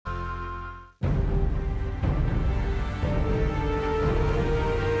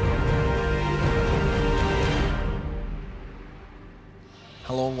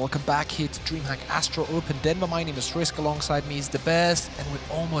Hello and welcome back here to DreamHack Astro Open Denver. My name is Risk, alongside me is the Bears, and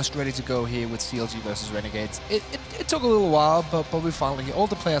we're almost ready to go here with CLG versus Renegades. It took a little while, but we're finally here. All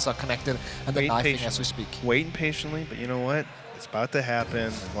the players are connected and they're knifing as we speak. Waiting patiently, but you know what? It's about to happen.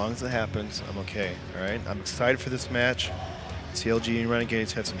 As long as it happens, I'm okay, all right? I'm excited for this match. CLG and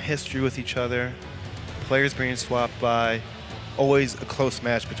Renegades had some history with each other. Players being swapped by. Always a close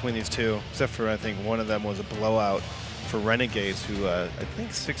match between these two, except for I think one of them was a blowout for Renegades, who I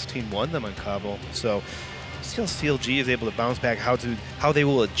think 16 won them on Cobble. So still CLG is able to bounce back. How they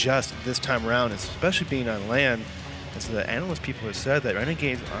will adjust this time around, especially being on land. As the analyst people have said, that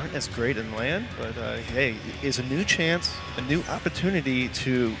Renegades aren't as great in land, but hey, it's a new chance, a new opportunity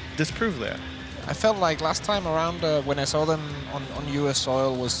to disprove that. I felt like last time around when I saw them on US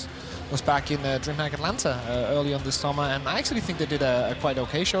soil was back in DreamHack Atlanta early on this summer, and I actually think they did a quite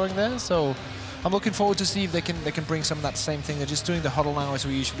okay showing there. So I'm looking forward to see if they can bring some of that same thing. They're just doing the huddle now, as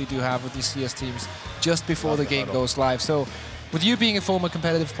we usually do have with these CS teams, just before the game goes live. So with you being a former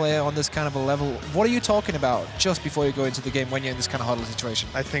competitive player on this kind of a level, what are you talking about just before you go into the game when you're in this kind of huddle situation?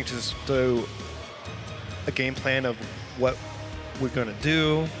 I think just do a game plan of what we're going to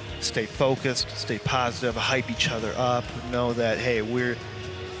do, stay focused, stay positive, hype each other up, know that, hey, we're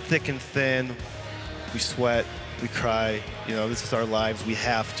thick and thin, we sweat, we cry, you know, this is our lives, we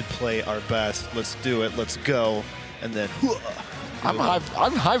have to play our best, let's do it, let's go, and then I'm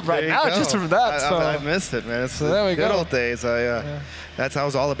hyped right now just from that. I missed it, man. It's so there we good go. Old days. I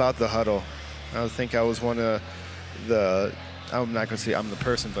was all about the huddle. I think I was one of the, I'm not going to say I'm the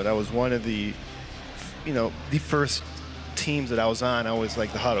person, but I was one of the, you know, the first teams that I was on. I always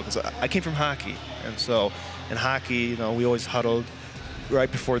liked the huddle because I came from hockey, and so in hockey, you know, we always huddled right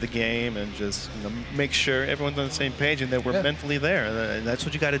before the game and just, you know, make sure everyone's on the same page and that we're mentally there, and that's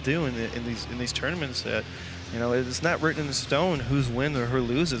what you got to do in these tournaments. That, you know, it's not written in stone who's wins or who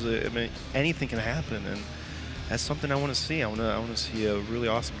loses. I mean, anything can happen, and that's something I want to see. I want to see a really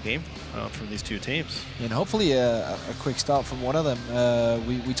awesome game from these two teams. And hopefully a quick start from one of them.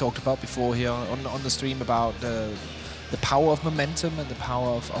 We talked about before here on the stream about the power of momentum and the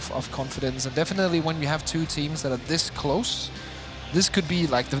power of confidence, and definitely when you have two teams that are this close, this could be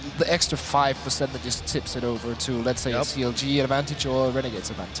like the extra 5% that just tips it over to, let's say, a CLG advantage or a Renegades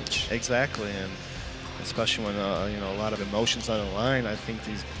advantage. Exactly, and especially when you know, a lot of emotions on the line. I think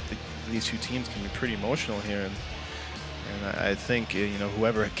these two teams can be pretty emotional here, and I think, you know,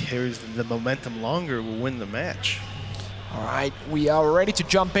 whoever carries the momentum longer will win the match. All right, we are ready to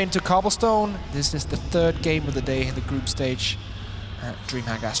jump into Cobblestone. This is the third game of the day in the group stage at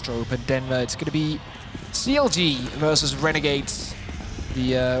DreamHack Astro Open Denver. It's going to be CLG versus Renegades.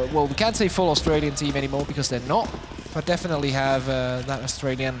 The well, we can't say full Australian team anymore because they're not, but definitely have that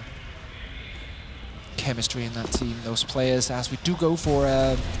Australian chemistry in that team, those players, as we do go for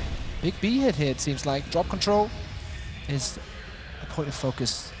a big B hit here, it seems like. Drop control is a point of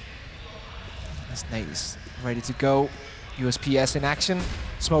focus as Nate is ready to go. USPS in action,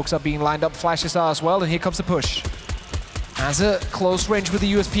 smokes are being lined up, flashes are as well, and here comes the push. Has a close range with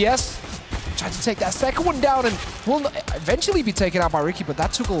the USPS, trying to take that second one down and will eventually be taken out by Ricky, but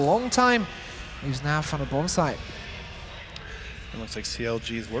that took a long time. He's now found a bomb site. It looks like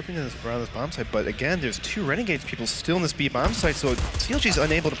CLG is working around this bomb site, but again, there's two Renegades people still in this B bomb site, so CLG is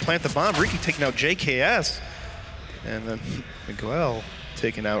unable to plant the bomb. Ricky taking out JKS, and then Miguel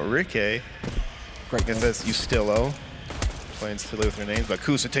taking out Ricky. Great. Against this Ustillo, playing silly with their names, but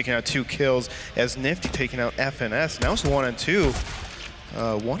Kusa taking out 2 kills, as Nifty taking out FNS. Now it's 1-on-2.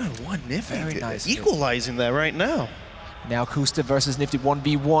 1-on-1 Nifty. Very nice. Equalizing that right now. Now Kusta versus Nifty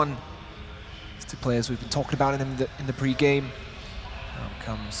 1v1. It's two players we've been talking about in the pre-game. Now it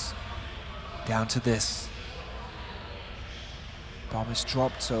comes down to this. Bomb is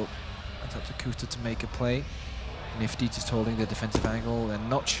dropped, so it's up to Kusta to make a play. Nifty just holding the defensive angle and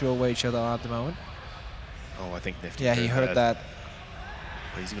not sure where each other are at the moment. Oh, I think Nifty. Yeah, he heard that.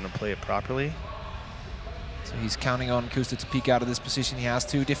 But is he going to play it properly? So he's counting on Kusta to peek out of this position. He has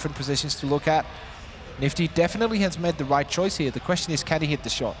 2 different positions to look at. Nifty definitely has made the right choice here. The question is, can he hit the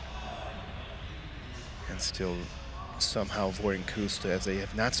shot? And still somehow avoiding Kusta, as they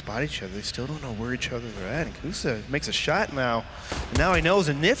have not spotted each other. They still don't know where each other are at. And Kusta makes a shot now. And now he knows,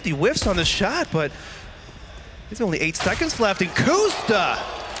 and Nifty whiffs on the shot, but there's only 8 seconds left. And Kusta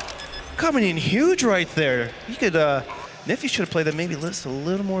coming in huge right there. He could, Nifty should have played that maybe a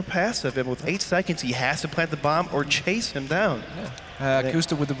little more passive, and with 8 seconds, he has to plant the bomb or chase him down. Yeah.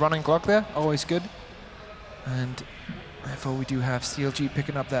 Kusta with the running clock there, always good. And therefore we do have CLG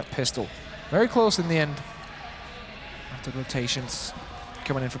picking up that pistol. Very close in the end. After rotations.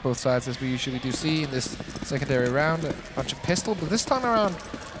 coming in for both sides, as we usually do see in this secondary round. A bunch of pistol, but this time around,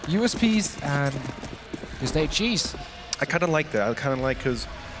 USPs and just HGs. I kind of like that. I kind of like, because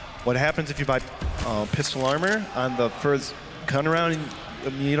what happens if you buy pistol armor on the first gun round,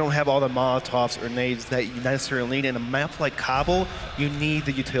 you don't have all the Molotovs or nades that you necessarily need. In a map like Cobble, you need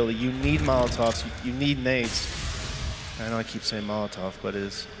the utility. You need Molotovs. You need nades. I know I keep saying Molotov, but it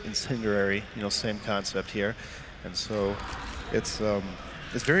is incendiary. You know, same concept here. And so it's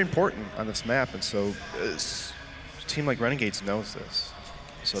very important on this map. And so a team like Renegades knows this.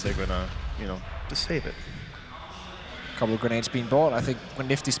 So they're gonna, you know, just save it. Couple of grenades being bought. I think when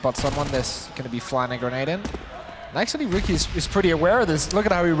Nifty spots someone, there's going to be flying a grenade in. And actually, Ricky is pretty aware of this. Look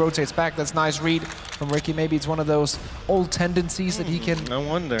at how he rotates back. That's a nice read from Ricky. Maybe it's one of those old tendencies that he can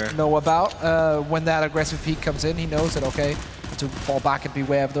know about. When that aggressive peek comes in, he knows that, okay, to fall back and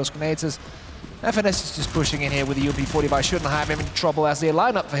beware of those grenades. As FNS is just pushing in here with the UMP-45. Shouldn't have him in trouble as they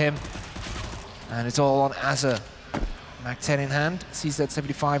line up for him. And it's all on Azza. Mac 10 in hand. Sees that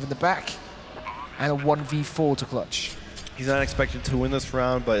 75 in the back. And a 1v4 to clutch. He's not expected to win this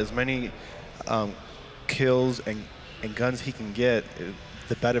round, but as many kills and guns he can get,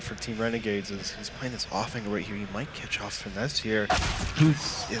 the better for Team Renegades. He's playing this off angle right here. He might catch off Finesse here. He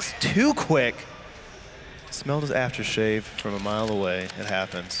is too quick. Smelled his aftershave from a mile away. It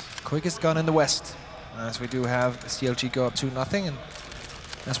happens. Quickest gun in the West. As we do have CLG go up 2-0. And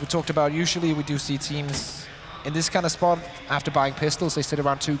as we talked about, usually we do see teams in this kind of spot, after buying pistols, they sit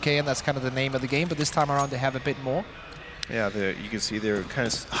around 2K, and that's kind of the name of the game. But this time around, they have a bit more. Yeah, you can see they're kind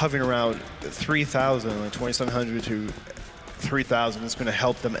of hovering around 3,000, like 2,700 to 3,000. It's going to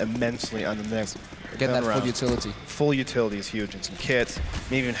help them immensely on the next Get that full utility. Full utility is huge, and some kits,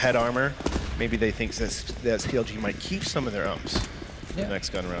 maybe even head armor. Maybe they think that CLG might keep some of their umps the next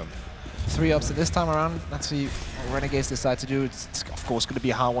gun round. 3 ups this time around. Let's see what Renegades decide to do. It's of course going to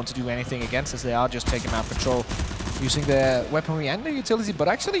be a hard one to do anything against, as they are just taking map control using their weaponry and their utility. But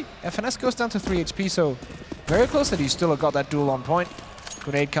actually, FNS goes down to 3 HP, so very close that he's still got that duel on point.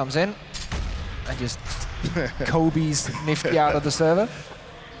 Grenade comes in and just Kobe's Nifty out of the server.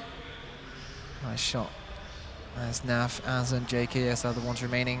 Nice shot. As Naf, Az, and JKS are the ones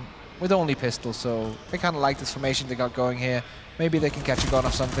remaining with only pistols, so they kind of like this formation they got going here. Maybe they can catch a gun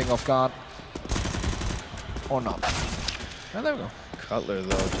or something off guard. Or not. And there we go. Cutler,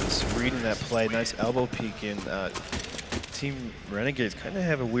 though, just reading that play. Nice elbow peek in. Team Renegades kind of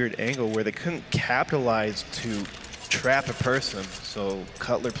have a weird angle where they couldn't capitalize to trap a person. So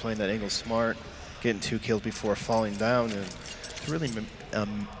Cutler playing that angle smart, getting 2 kills before falling down, and to really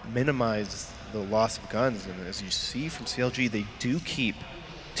minimize the loss of guns. And as you see from CLG, they do keep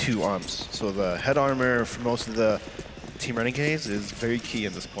 2 arms. So the head armor for most of the Team Renegades is very key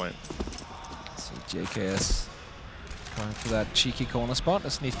at this point. So JKS going for that cheeky corner spot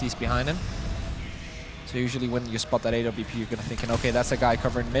as Nifty's behind him. So usually when you spot that AWP, you're gonna thinking, okay, that's a guy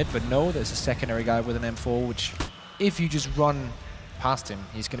covering mid, but no, there's a secondary guy with an M4, which if you just run past him,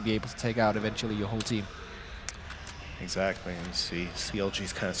 he's gonna be able to take out eventually your whole team. Exactly, and you see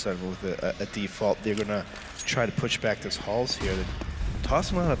CLG's kind of starting with a default. They're gonna try to push back this halls here. They toss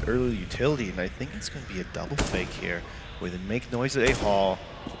them out of early utility, and I think it's gonna be a double fake here, where they make noise at A hall,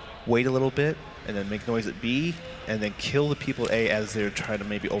 wait a little bit, and then make noise at B, and then kill the people at A as they're trying to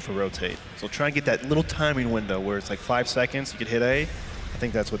maybe over-rotate. So try and get that little timing window where it's like 5 seconds, you could hit A. I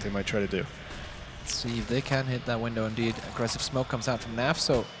think that's what they might try to do. Let's see if they can hit that window indeed. Aggressive smoke comes out from NAF,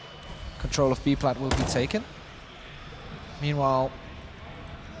 so control of B-plat will be taken. Meanwhile,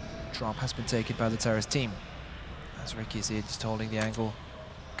 drop has been taken by the terrorist team. As Ricky is here just holding the angle.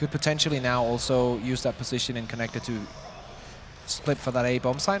 Could potentially now also use that position and connect it to split for that A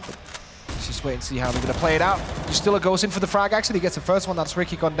bomb site, but let's just wait and see how they're going to play it out. Justilla goes in for the frag. Actually gets the first one. That's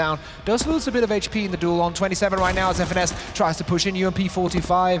Ricky gone down. Does lose a bit of HP in the duel on 27 right now as FNS tries to push in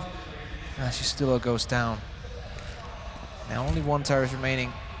UMP-45. As Justilla goes down. Now only 1 terrorist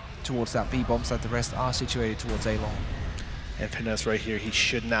remaining towards that B bomb site. The rest are situated towards A long. And Finesse right here, he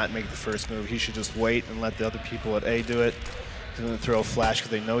should not make the first move. He should just wait and let the other people at A do it. He's going to throw a flash because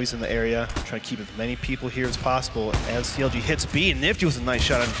they know he's in the area. Try to keep as many people here as possible as CLG hits B. And Nifty was a nice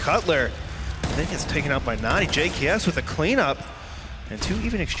shot on Cutler. And then gets taken out by Nadi. JKS with a cleanup. And 2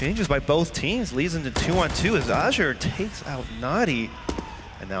 even exchanges by both teams leads into 2-on-2 as Azure takes out Nadi.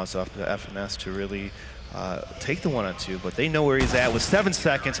 And now it's up to FNS to really take the 1-on-2. But they know where he's at with 7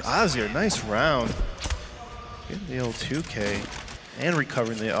 seconds. Azure, nice round. Getting the old 2K and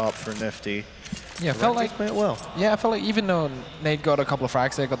recovering the AWP for Nifty. Yeah, felt like playing it well. Yeah, I felt like even though Nate got a couple of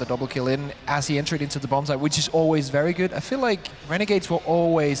frags there, got the double kill in as he entered into the bomb site, which is always very good. I feel like Renegades were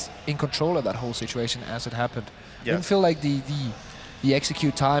always in control of that whole situation as it happened. Yeah. I didn't feel like the the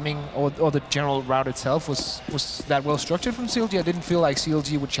execute timing or the general route itself was that well structured from CLG. I didn't feel like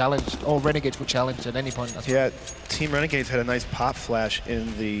CLG would challenge, or Renegades would challenge at any point. Yeah, Team Renegades had a nice pop flash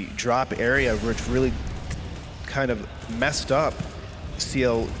in the drop area, which really kind of messed up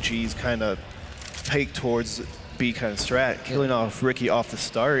CLG's kind of fake towards B kind of strat. Killing off Ricky off the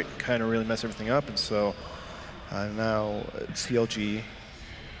start kind of really messed everything up, and so now CLG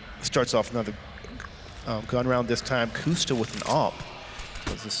starts off another gun round, this time Kusta with an AWP.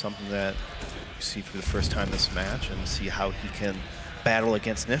 This is something that you see for the first time this match, and see how he can battle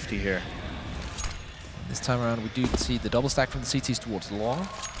against Nifty here. This time around, we do see the double stack from the CTs towards long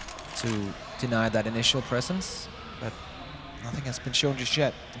to deny that initial presence, but nothing has been shown just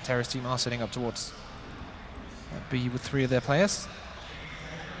yet. The Terrace team are setting up towards B with 3 of their players.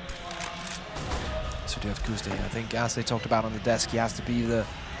 So we do have Kusta here. I think, as they talked about on the desk, he has to be the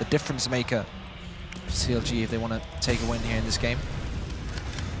difference maker for CLG if they want to take a win here in this game.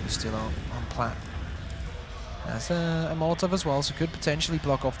 He's still on plan. Has a Molotov as well, so could potentially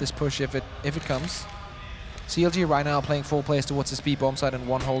block off this push if it comes. CLG right now playing 4 players towards this B bomb side and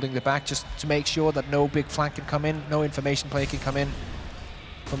 1 holding the back, just to make sure that no big flank can come in, no information play can come in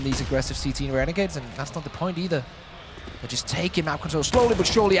from these aggressive CT Renegades, and that's not the point either. They're just taking map control slowly but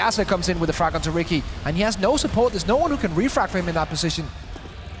surely. Asa comes in with a frag onto Ricky, and he has no support. There's no one who can refrag for him in that position.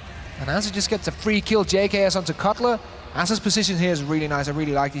 And Asa just gets a free kill. JKS onto Cutler. Asa's position here is really nice. I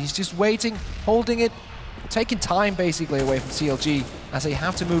really like it. He's just waiting, holding it, taking time basically away from CLG as they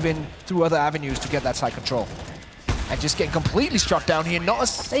have to move in through other avenues to get that side control. And just getting completely struck down here. Not a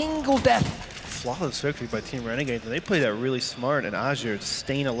single death. Flawless victory by Team Renegades, and they play that really smart, and Azure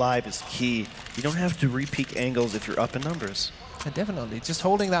staying alive is key. You don't have to re-peek angles if you're up in numbers. Yeah, definitely. Just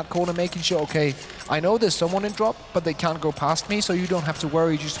holding that corner, making sure, okay, I know there's someone in drop, but they can't go past me, so you don't have to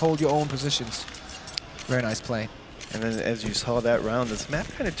worry, just hold your own positions. Very nice play. And then as you saw that round, this map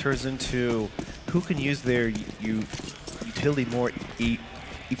kind of turns into who can use their utility more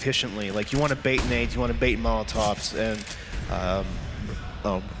efficiently. Like, you want to bait nades, you want to bait Molotovs, and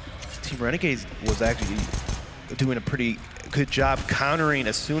Team Renegades was actually doing a pretty good job countering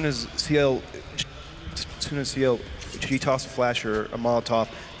as soon as CLG tossed a flash or a Molotov,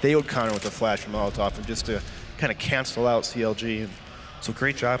 they would counter with a flash or Molotov, and just to kind of cancel out CLG. And so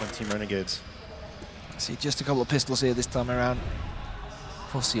great job on Team Renegades. See just a couple of pistols here this time around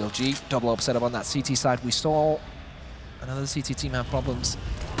for CLG. Double up setup on that CT side. We saw another CT team have problems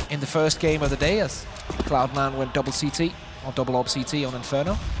in the first game of the day as Cloud9 went double CT or double op CT on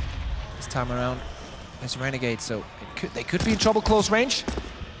Inferno. This time around, it's Renegades, so they could be in trouble close range.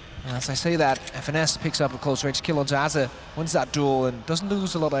 And as I say that, FNS picks up a close range kill onto Azza, wins that duel, and doesn't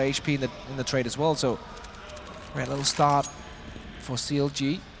lose a lot of HP in the trade as well. So, great little start for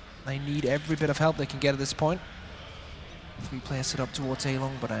CLG. They need every bit of help they can get at this point. 3 players set up towards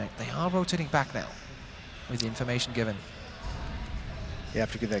A-Long, but they are rotating back now with the information given. Yeah,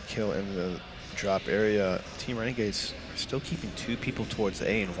 after getting that kill in the drop area, Team Renegades are still keeping 2 people towards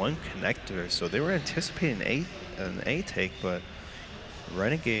A and 1 connector, so they were anticipating an A take, but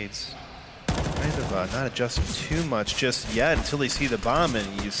Renegades kind of not adjusting too much just yet until they see the bomb,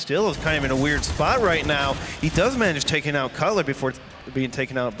 and he still is kind of in a weird spot right now. He does manage taking out Cutler before being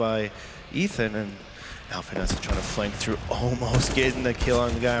taken out by Ethan, and now Finesse is trying to flank through, almost getting the kill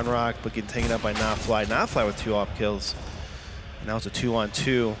on the guy on Rock, but getting taken out by Notfly. Notfly with 2 op kills. And now it's a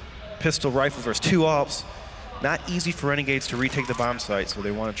 2-on-2. Pistol rifle versus 2 ops. Not easy for Renegades to retake the bomb site, so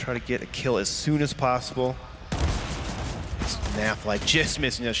they want to try to get a kill as soon as possible. Nafly just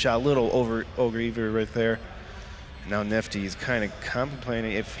missing a shot, a little over Ogre right there. Now Nifty is kind of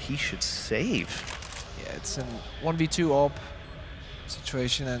contemplating if he should save. Yeah, it's a 1v2 op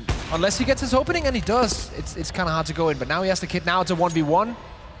situation, and unless he gets his opening, and he does, it's kind of hard to go in. But now he has the kit. Now it's a 1v1.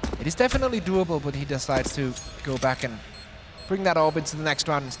 It is definitely doable, but he decides to go back and bring that orb into the next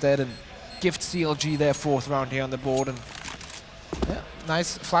round instead, and gift CLG their 4th round here on the board. And yeah,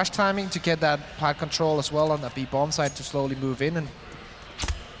 nice flash timing to get that plat control as well on that B bomb side to slowly move in. And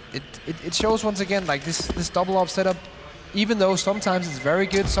it shows once again, like this double op setup, even though sometimes it's very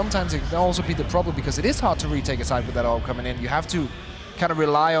good, sometimes it can also be the problem because it is hard to retake a side with that orb coming in. You have to kind of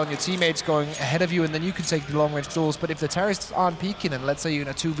rely on your teammates going ahead of you, and then you can take the long range duels. But if the terrorists aren't peeking, and let's say you're in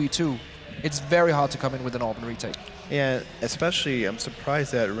a 2v2, it's very hard to come in with an orb and retake. Yeah, especially I'm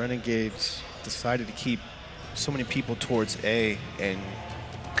surprised that Renegades decided to keep so many people towards A and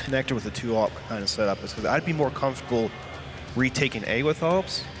connected with a 2-op kind of setup, because I'd be more comfortable retaking A with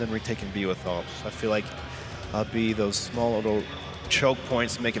ops than retaking B with ops. I feel like I'll be those small little choke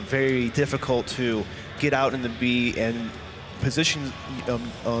points make it very difficult to get out in the B and position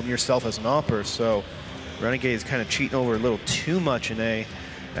yourself as an opper. So Renegades kind of cheating over a little too much in A.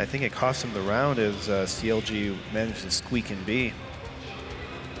 I think it cost him the round as CLG managed to squeak in B.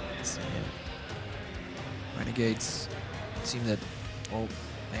 So, Renegades team that, well,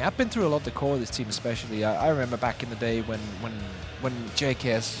 they have been through a lot, the core of this team especially. I remember back in the day when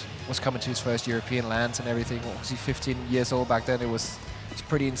JKS was coming to his first European lands and everything. What was he, 15 years old back then? It's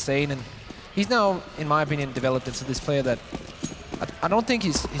pretty insane. And he's now, in my opinion, developed into this player that I don't think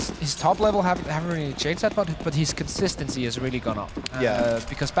his top level haven't really changed that, but his consistency has really gone up.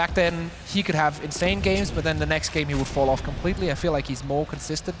 Because back then he could have insane games, but then the next game he would fall off completely. I feel like he's more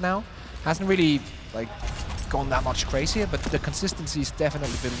consistent now. Hasn't really like gone that much crazier, but the consistency's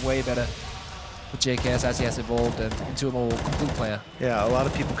definitely been way better with JKS as he has evolved into a more complete player. Yeah, a lot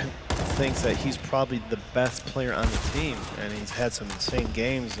of people think that he's probably the best player on the team, and he's had some insane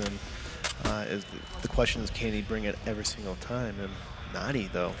games. And the question is, can he bring it every single time? And Nadi,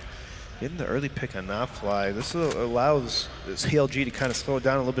 though, getting the early pick on Not Fly, this allows CLG to kind of slow it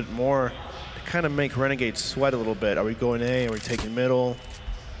down a little bit more, to kind of make Renegades sweat a little bit. Are we going A? Are we taking middle?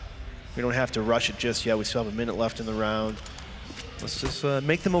 We don't have to rush it just yet. We still have a minute left in the round. Let's just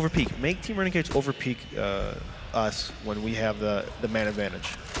make them overpeak. Make Team Renegades overpeak us when we have the man advantage.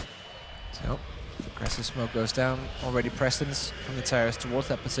 So, aggressive smoke goes down. Already Preston's from the terrace towards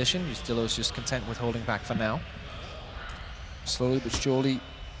that position. Justillo's just content with holding back for now. Slowly but surely,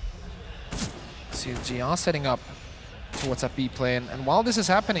 CLG are setting up towards that B plane. And while this is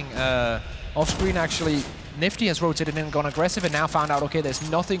happening, off screen actually, Nifty has rotated in and gone aggressive and now found out, okay, there's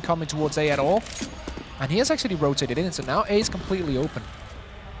nothing coming towards A at all. And he has actually rotated in, so now A is completely open.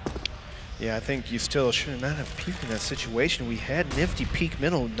 Yeah, I think you still should not have peeked in that situation. We had Nifty peek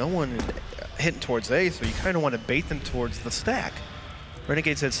middle, no one hitting towards A, so you kind of want to bait them towards the stack.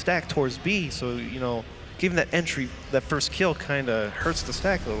 Renegades had stack towards B, so, you know, giving that entry, that first kill kind of hurts the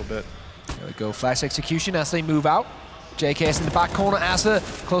stack a little bit. There we go, flash execution as they move out. JKS in the back corner, Asa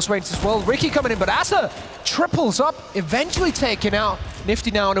close range as well. Ricky coming in, but Asa triples up, eventually taken out. Nifty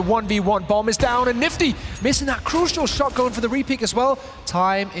now in a 1v1, bomb is down, and Nifty missing that crucial shot, going for the repick as well.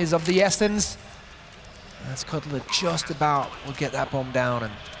 Time is of the essence. That's Cutler just about will get that bomb down,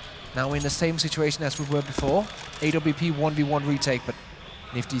 and now we're in the same situation as we were before. AWP 1v1 retake, but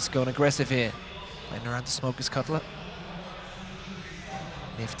Nifty's going aggressive here. Playing around the smoke is Cutler.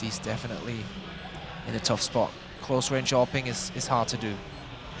 Nifty's definitely in a tough spot. Close range AWPing is hard to do.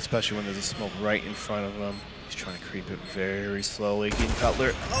 Especially when there's a smoke right in front of him. He's trying to creep it very slowly. Getting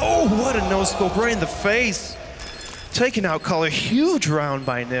Cutler. Oh, what a no-scope right in the face. Taking out Cutler. Huge round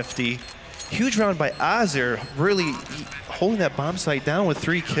by Nifty. Huge round by Azir. Really holding that bomb site down with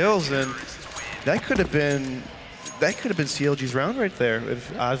 3 kills. And that could have been CLG's round right there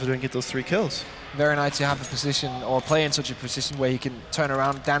if Azir didn't get those 3 kills. Very nice to have a position or play in such a position where he can turn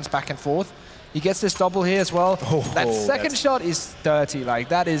around, dance back and forth. He gets this double here as well. That second shot is dirty. Like,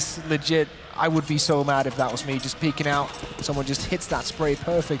 that is legit. I would be so mad if that was me just peeking out. Someone just hits that spray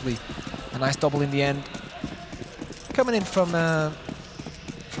perfectly. A nice double in the end. Coming in from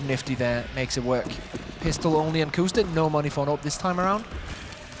Nifty there, makes it work. Pistol only on Kusta, no money for an up this time around.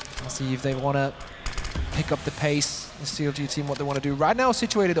 Let's see if they want to pick up the pace. The CLG team, what they want to do. Right now,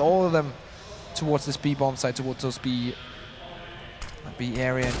 situated all of them towards this B bomb site, towards those B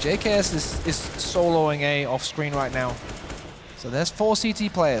area. And JKS is soloing A off screen right now. So there's 4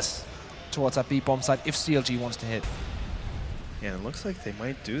 CT players towards that B bomb site if CLG wants to hit. Yeah, it looks like they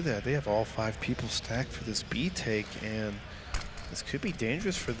might do that. They have all 5 people stacked for this B take, and this could be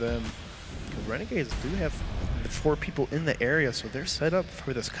dangerous for them. The Renegades do have 4 people in the area, so they're set up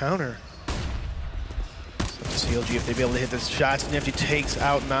for this counter. So CLG, if they be able to hit this shot, Nifty takes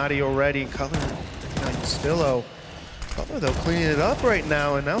out Nadi already, and Cutler taking out Justillo. Cutler, though, cleaning it up right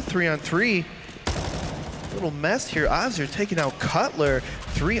now, and now 3-on-3. Little mess here. Azir taking out Cutler.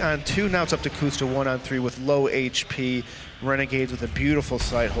 3-on-2. Now it's up to Kusta 1-on-3 with low HP. Renegades with a beautiful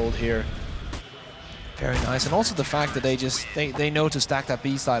side hold here. Very nice, and also the fact that they know to stack that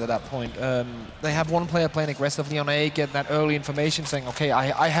B side at that point. They have one player playing aggressively on A, get that early information saying, okay,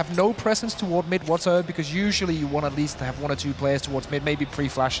 I have no presence toward mid whatsoever, because usually you want at least to have 1 or 2 players towards mid, maybe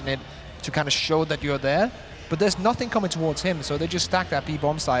pre-flashing it to kind of show that you're there. But there's nothing coming towards him, so they just stack that B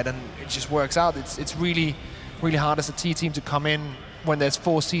bomb side, and it just works out. It's really, really hard as a T team to come in when there's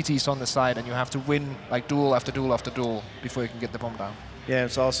 4 CTs on the side, and you have to win like duel after duel after duel before you can get the bomb down. Yeah,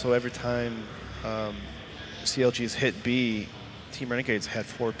 it's also every time CLG's hit B, Team Renegades had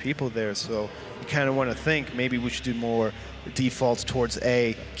 4 people there, so you kind of want to think maybe we should do more defaults towards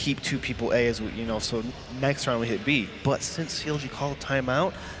A, keep 2 people A, as we, you know, so next round we hit B. But since CLG called a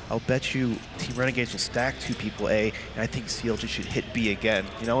timeout, I'll bet you Team Renegades will stack 2 people A, and I think CLG should hit B again.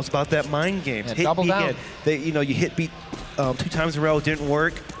 You know, it's about that mind game. Yeah, hit double B down. again. They, you know, you hit B 2 times in a row, it didn't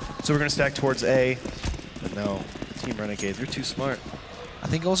work, so we're going to stack towards A. But no, Team Renegades, they're too smart. I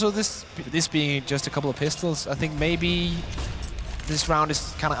think also this being just a couple of pistols, I think maybe this round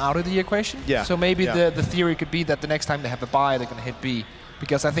is kind of out of the equation. Yeah. So maybe the theory could be that the next time they have a buy, they're going to hit B.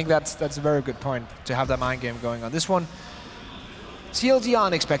 Because I think that's a very good point to have that mind game going on. This one, CLG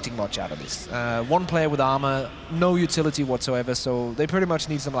aren't expecting much out of this. 1 player with armor, no utility whatsoever, so they pretty much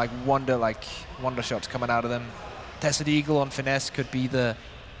need some wonder shots coming out of them. Desert Eagle on Finesse could be the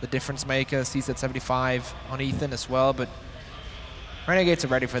difference maker. CZ 75 on Ethan as well, but Renegades are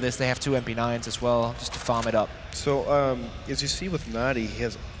ready for this. They have 2 MP9s as well, just to farm it up. So, as you see with Nadi,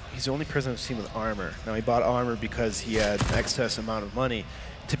 he's the only person I've seen with armor. Now, he bought armor because he had an excess amount of money.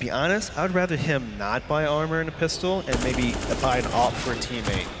 To be honest, I would rather him not buy armor and a pistol and maybe buy an AWP for a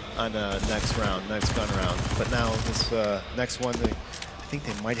teammate on next gun round. But now, this next one, I think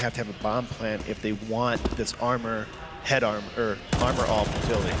they might have to have a bomb plant if they want this armor AWP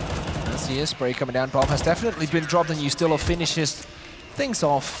utility. Let's see a spray coming down. Bomb has definitely been dropped, and Ustilo finishes things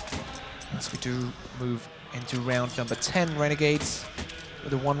off as we do move into round number 10. Renegades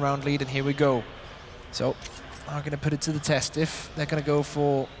with a 1-round lead, and here we go. So I'm going to put it to the test if they're going to go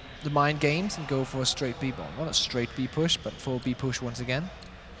for the mind games and go for a straight B bomb. Not a straight B push, but full B push once again.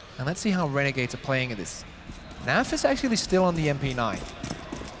 And let's see how Renegades are playing at this. Naf is actually still on the MP9,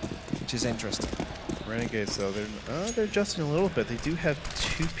 which is interesting. Renegades, though, they're adjusting a little bit. They do have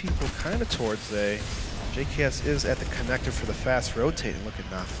 2 people kind of towards A. JKS is at the connector for the fast rotating. Look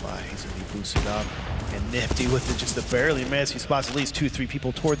at Not Fly. He's going to be boosted up. And Nifty with it just a barely miss. He spots at least 2-3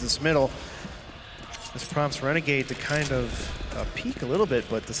 people towards this middle. This prompts Renegade to kind of peek a little bit,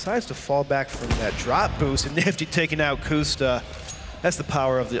 but decides to fall back from that drop boost. And Nifty taking out Kusta. That's the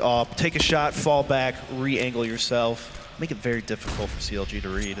power of the AWP. Take a shot, fall back, re-angle yourself. Make it very difficult for CLG to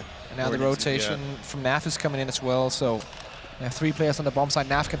read. And now the rotation from Naf is coming in as well, so they have 3 players on the bomb side.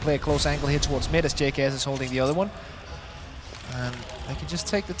 Naf can play a close angle here towards mid as JKS is holding the other one. And they can just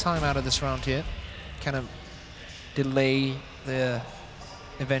take the time out of this round here, kind of delay the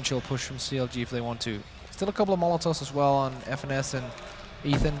eventual push from CLG if they want to. Still a couple of Molotovs as well on FNS, and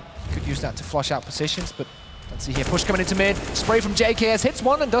Ethan could use that to flush out positions, but let's see here. Push coming into mid. Spray from JKS, hits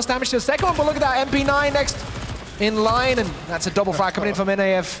one and does damage to the second one, but look at that, MP9 next in line, and that's a double frag coming in from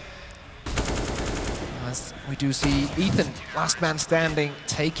NAF. As we do see Ethan, last man standing,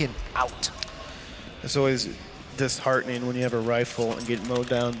 taken out. It's always disheartening when you have a rifle and get mowed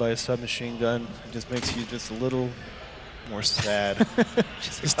down by a submachine gun. It just makes you just a little more sad.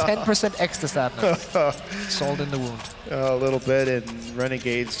 Just 10% extra sadness. Salt in the wound. A little bit, and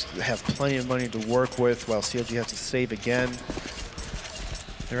Renegades have plenty of money to work with while CLG has to save again.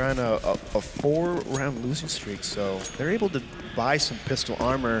 They're on a 4-round losing streak, so they're able to buy some pistol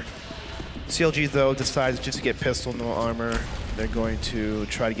armor. CLG, though, decides just to get pistol, no armor. They're going to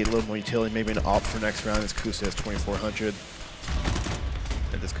try to get a little more utility, maybe an AWP for next round, as Kusa has 2,400.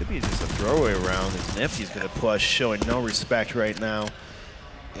 And this could be just a throwaway round, as Nifty's going to push, showing no respect right now.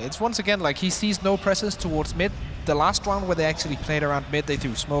 It's once again like he sees no presence towards mid. The last round where they actually played around mid, they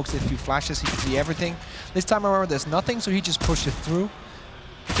threw smokes, they threw flashes, he could see everything. This time around, there's nothing, so he just pushed it through.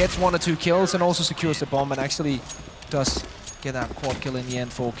 Gets 1 or 2 kills and also secures the bomb, and actually does get that quad kill in the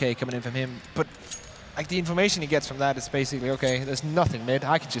end, 4K coming in from him. But like the information he gets from that is basically, okay, there's nothing mid,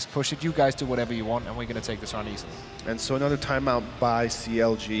 I can just push it, you guys do whatever you want, and we're going to take this round easily. And so another timeout by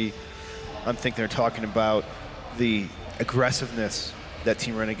CLG. I'm thinking they're talking about the aggressiveness that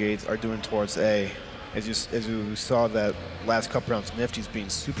Team Renegades are doing towards A. As you saw that last couple rounds, Nifty's being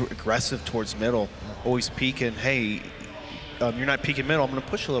super aggressive towards middle, always peeking, hey, you're not peeking middle, I'm going to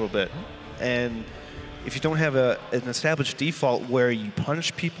push a little bit. And if you don't have an established default where you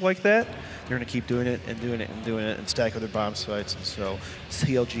punish people like that, they're going to keep doing it and doing it and doing it and stack other bomb sites. And so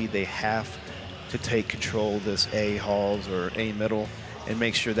CLG, they have to take control of this A halls or A middle and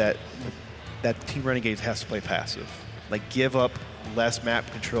make sure that Team Renegades has to play passive. Like, give up less map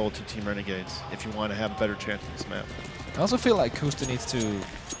control to Team Renegades if you want to have a better chance of this map. I also feel like Kusta needs to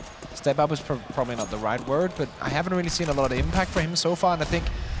step up, is probably not the right word, but I haven't really seen a lot of impact for him so far, and I think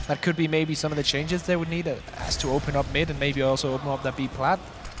that could be maybe some of the changes they would need as to open up mid and maybe also open up that B plat.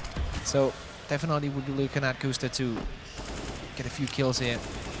 So definitely would be looking at Kusta to get a few kills here.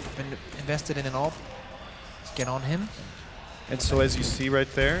 Been invested in an AWP. Let's get on him. And so as you see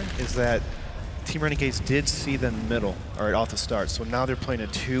right there is that Team Renegades did see them middle, or off the start, so now they're playing a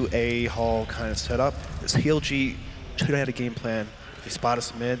 2A hall kind of setup. This CLG should have had a game plan. They spot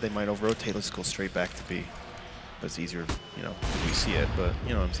us mid, they might over-rotate, let's go straight back to B. But it's easier, you know, we see it, but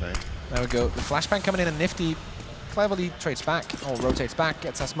you know what I'm saying. There we go. The flashbang coming in, and Nifty cleverly trades back, or rotates back,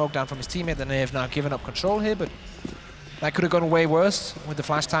 gets that smoke down from his teammate, then they have now given up control here, but that could have gone way worse with the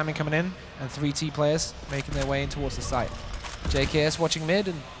flash timing coming in, and 3T players making their way in towards the site. JKS watching mid,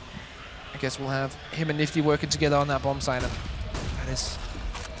 and I guess we'll have him and Nifty working together on that bomb site, and that is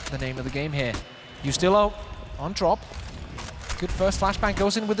the name of the game here. Ustillo on drop. Good first flashbang,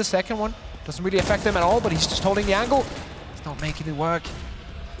 goes in with the second one. Doesn't really affect him at all, but he's just holding the angle. He's not making it work.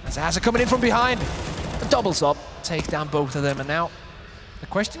 As Asa coming in from behind, doubles up, takes down both of them, and now the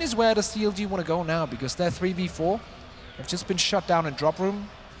question is, where does CLG want to go now? Because they're 3v4. They've just been shut down in drop room.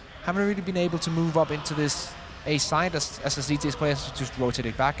 Haven't really been able to move up into this A side as the CTS players have just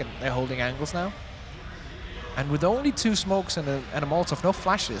rotated back, and they're holding angles now. And with only 2 smokes and a Molotov, no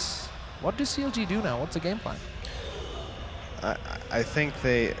flashes, what does CLG do now? What's the game plan? I think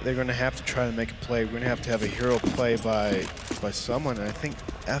they're going to have to try to make a play. We're going to have a hero play by someone, and I think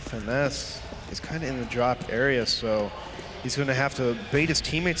FNS is kind of in the drop area, so he's going to have to bait his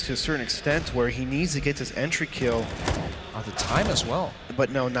teammates to a certain extent where he needs to get this entry kill. At the time as well. But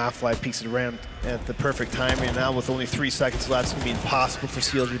no, Nafly peeks it around at the perfect timing, and now with only 3 seconds left, it's going to be impossible for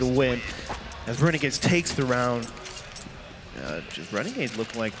CLG to win. As Renegades takes the round, just Renegades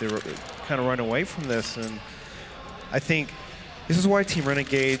look like they were kind of running away from this, and I think this is why Team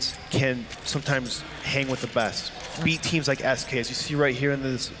Renegades can sometimes hang with the best. Beat teams like SK. As you see right here in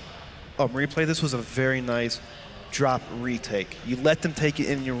this replay, this was a very nice drop retake. You let them take it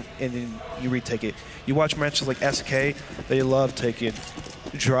and then you retake it. You watch matches like SK, they love taking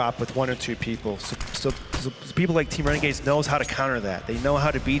drop with 1 or 2 people. So people like Team Renegades knows how to counter that. They know how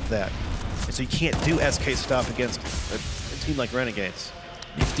to beat that. And so you can't do SK stuff against a team like Renegades.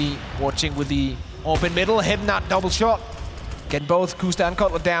 Nifty watching with the open middle, hitting that double shot. Getting both Kusta and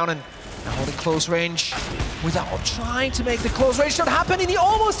Cutler down, and now holding close range without trying to make the close range shot happen, and he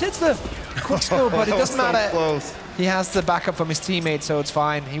almost hits the quick skill, but it doesn't matter. Close. He has the backup from his teammate, so it's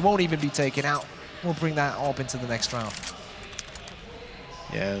fine. He won't even be taken out. We'll bring that up into the next round.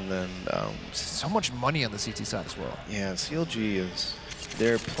 Yeah, and then so much money on the CT side as well. Yeah, CLG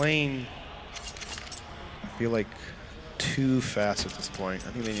they're playing, I feel like, too fast at this point. I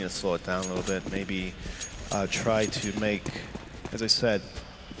think they need to slow it down a little bit. Maybe try to make, as I said,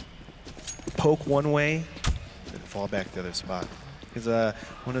 poke one way and fall back the other spot. Because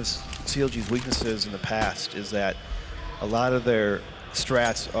one of CLG's weaknesses in the past is that a lot of their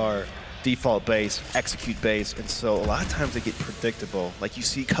strats are default base, execute base, and so a lot of times they get predictable. Like you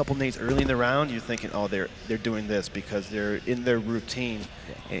see a couple nades early in the round, you're thinking, oh, they're doing this because they're in their routine,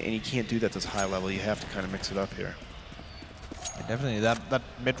 and you can't do that at this high level. You have to kind of mix it up here. Yeah, definitely, that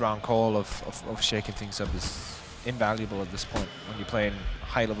mid-round call of shaking things up is invaluable at this point when you're playing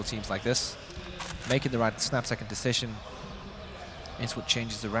high-level teams like this. Making the right snap-second decision is what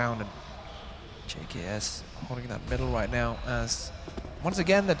changes the round, and JKS holding that middle right now as, once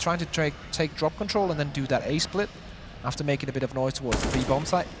again, they're trying to take drop control and then do that A-split after making a bit of noise towards the B-bomb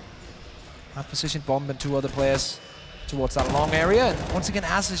site. Have positioned Bomb and 2 other players towards that long area, and once again,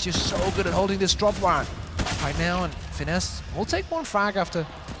 Az is just so good at holding this drop round right now, and Finesse will take 1 frag after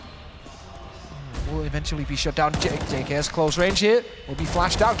will eventually be shut down. JKS close range here, will be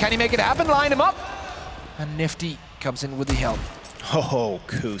flashed out. Can he make it happen? Line him up, and Nifty comes in with the help. Oh,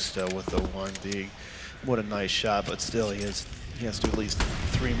 Kusta with the 1D. What a nice shot, but still he has to at least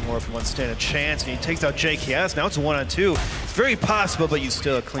 3 more if he wants to stand a chance, and he takes out JKS. Now it's a 1-on-2. It's very possible, but you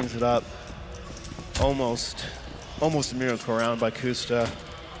still cleans it up. Almost a miracle round by Kusta,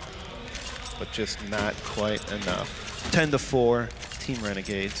 but just not quite enough. 10-4, Team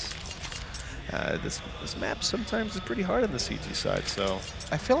Renegades. This map sometimes is pretty hard on the CT side, so.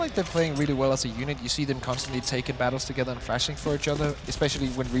 I feel like they're playing really well as a unit. You see them constantly taking battles together and flashing for each other, especially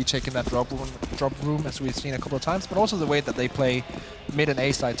when retaking that drop room, as we've seen a couple of times, but also the way that they play mid and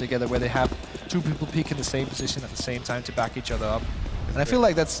A side together, where they have 2 people peek in the same position at the same time to back each other up. And I feel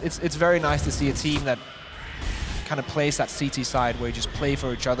like it's very nice to see a team that kind of plays that CT side, where you just play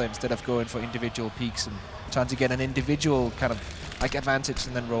for each other instead of going for individual peaks and trying to get an individual kind of like advantage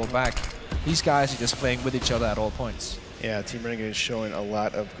and then roll back. These guys are just playing with each other at all points. Yeah, Team Renegade is showing a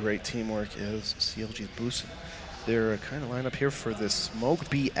lot of great teamwork as CLG's boosted. They're kind of lined up here for this smoke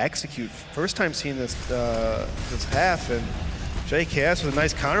B execute. First time seeing this this half, and JKS with a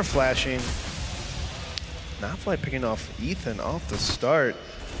nice counter flashing. Nafly picking off Ethan off the start.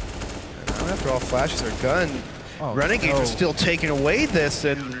 And now after all flashes are done, Renegades are still taking away this,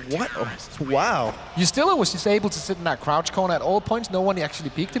 and what? Oh, wow. Ustilla was just able to sit in that crouch corner at all points. No one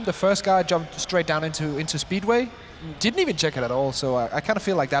actually peeked him. The first guy jumped straight down into Speedway. Didn't even check it at all. So I kind of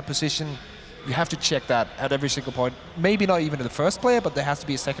feel like that position, you have to check that at every single point. Maybe not even the first player, but there has to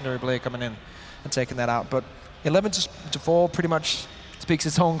be a secondary player coming in and taking that out. But 11-4 pretty much speaks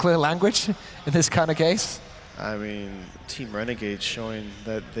its own clear language in this kind of case. I mean, Team Renegades showing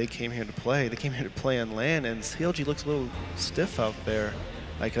that they came here to play. They came here to play on land, and CLG looks a little stiff out there.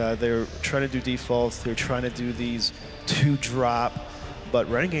 Like they're trying to do defaults, they're trying to do these 2-drop, but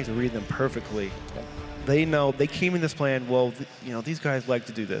Renegades are reading them perfectly. They know, they came in this plan, well, you know, these guys like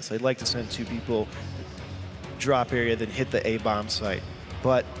to do this. They like to send 2 people drop area, then hit the A-bomb site.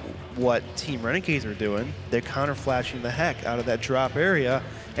 But what Team Renegades are doing, they're counter-flashing the heck out of that drop area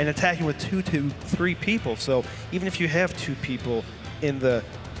and attacking with 2 to 3 people. So even if you have 2 people in the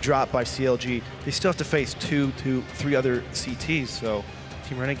drop by CLG, they still have to face 2 to 3 other CTs. So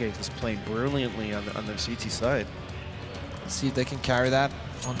Team Renegades is playing brilliantly on their CT side. Let's see if they can carry that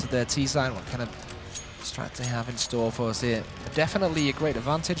onto their T side. What kind of strat they have in store for us here. Definitely a great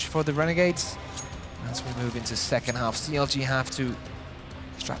advantage for the Renegades. As we move into second half, CLG have to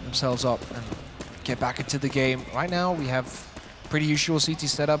strap themselves up and get back into the game. Right now, we have pretty usual CT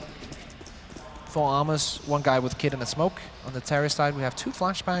setup. 4 armors, 1 guy with kit and a smoke. On the terrace side, we have 2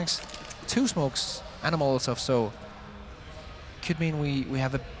 flashbangs, 2 smokes, and a Molotov. So could mean we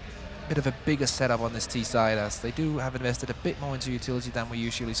have a bit of a bigger setup on this T side, as they do have invested a bit more into utility than we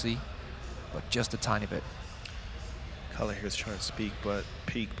usually see, but just a tiny bit. Color here is trying to peek,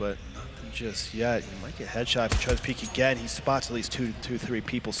 but nothing just yet. He might get headshot if he tries to peek again. He spots at least 2 to 3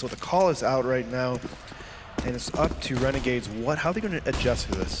 people. So the call is out right now, and it's up to Renegades. How are they going to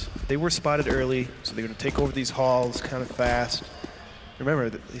adjust to this? They were spotted early, so they're going to take over these halls kind of fast. Remember,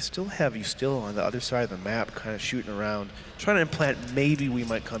 they still have Ustilla on the other side of the map, kind of shooting around, trying to implant maybe we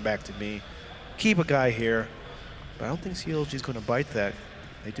might come back to me. Keep a guy here, but I don't think CLG is going to bite that.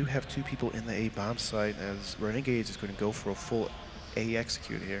 They do have 2 people in the A-bomb site, as Renegades is going to go for a full A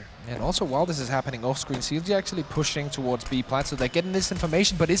execute here. And also, while this is happening off-screen, CLG actually pushing towards B plat, so they're getting this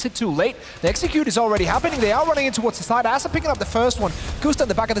information, but is it too late? The execute is already happening. They are running in towards the side. Asa picking up the first one. Gusta in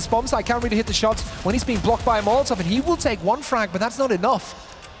the back of this bomb site can't really hit the shots when he's being blocked by a Molotov, and he will take 1 frag, but that's not enough.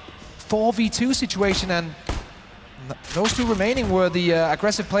 4v2 situation, and those 2 remaining were the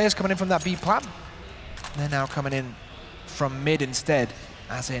aggressive players coming in from that B plat. They're now coming in from mid instead.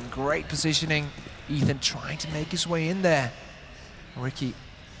 As in great positioning, Ethan trying to make his way in there. Ricky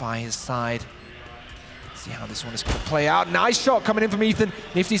by his side. See how this one is going to play out. Nice shot coming in from Ethan.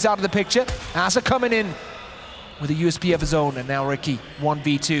 Nifty's out of the picture. Asa coming in with a USP of his own, and now Ricky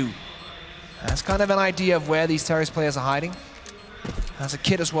 1v2. That's kind of an idea of where these terrace players are hiding. Has a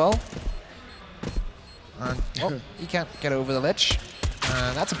kid as well. And oh, he can't get over the ledge.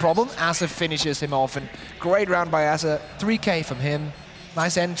 That's a problem. Asa finishes him off, and great round by Asa. 3K from him.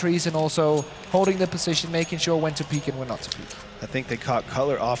 Nice entries, and also holding the position, making sure when to peek and when not to peek. I think they caught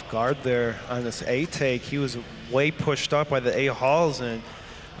Color off guard there on this A take. He was way pushed up by the A halls, and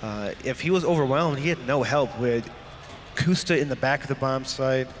if he was overwhelmed, he had no help with Kusta in the back of the bomb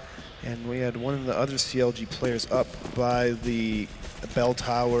site, and we had one of the other CLG players up by the bell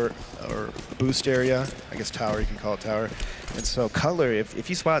tower or boost area. I guess tower, you can call it tower. And so Cutler, if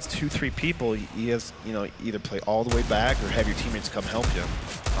he spots 2, 3 people, he has, you know, either play all the way back or have your teammates come help you.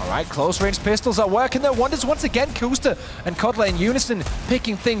 All right, close range pistols are working their wonders once again. Kusta and Cutler in unison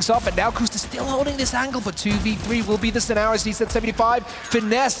picking things up, and now Kusta still holding this angle, but 2v3 will be the scenario. He's at 75.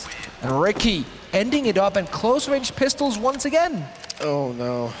 Finesse and Ricky ending it up, and close range pistols once again. Oh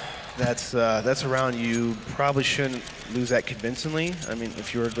no. That's a round you probably shouldn't lose that convincingly. I mean,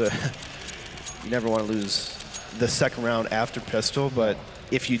 if you were to, you never want to lose the second round after pistol, but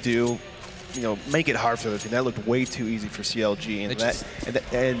if you do, you know, make it hard for the other team. That looked way too easy for CLG, and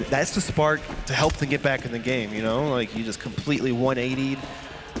that's the spark to help them get back in the game. You know, like you just completely 180'd.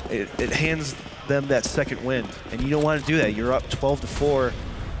 It hands them that second win, and you don't want to do that. You're up 12-4.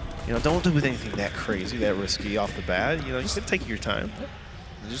 You know, don't do anything that crazy, that risky off the bat. You know, you can take your time.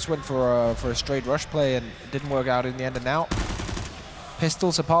 They just went for a straight rush play, and it didn't work out in the end. And now,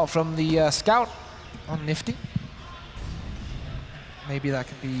 pistols apart from the scout on Nifty. Maybe that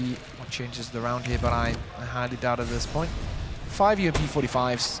could be what changes the round here, but I highly doubt at this point. 5 UMP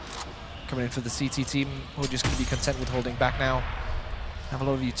 45s coming in for the CT team, who are just going to be content with holding back now. Have a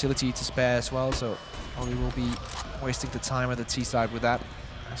lot of utility to spare as well, so probably will be wasting the time at the T side with that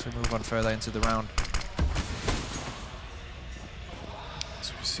as we move on further into the round.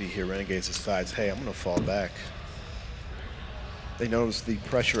 So we see here, Renegades decides, hey, I'm going to fall back. They notice the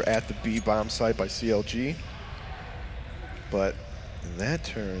pressure at the B bomb site by CLG. but in that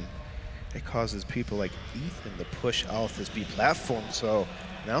turn, it causes people like Ethan to push off this B platform. So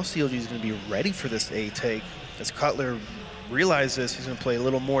now CLG is going to be ready for this A take. As Cutler realizes this, he's going to play a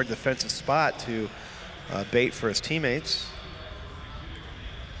little more defensive spot to bait for his teammates.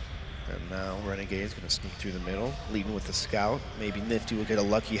 And now Renegade's going to sneak through the middle, leading with the scout. Maybe Nifty will get a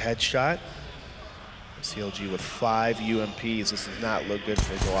lucky headshot. CLG with 5 UMPs. This does not look good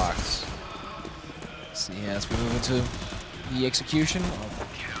for the Glocks. See, as we move into the execution,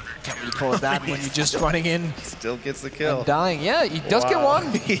 can't really call it that when you're just running in. Still gets the kill. And dying. Yeah, he does get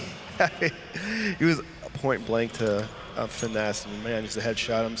one. He was point blank to finesse and managed to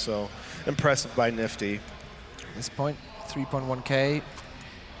headshot him, so impressive by Nifty. At this point, 3.1K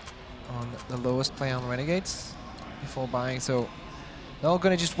on the lowest play on Renegades before buying, so they're all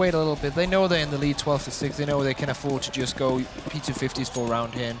going to just wait a little bit. They know they're in the lead 12-6. They know they can afford to just go P250s for a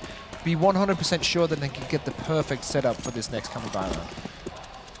round here and be 100% sure that they can get the perfect setup for this next coming buy round.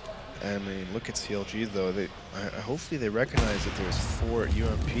 I mean, look at CLG though. Hopefully they recognize that there's 4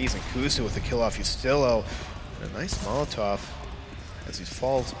 UMPs and Kusa with a kill off Ustillo. A nice Molotov as he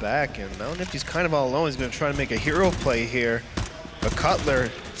falls back, and now Nifty's kind of all alone. He's going to try to make a hero play here. But Cutler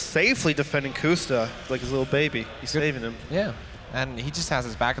safely defending Kusta like his little baby. He's saving him. Yeah, and he just has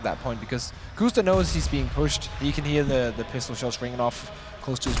his back at that point because Kusta knows he's being pushed. He can hear the pistol shots ringing off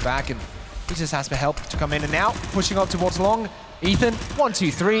close to his back, and he just has to help to come in and out, pushing up towards long. Ethan, 1,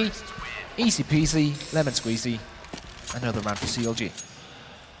 2, 3. Easy peasy, lemon squeezy. Another round for CLG.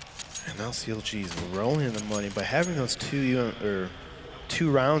 And now CLG is rolling in the money by having those 2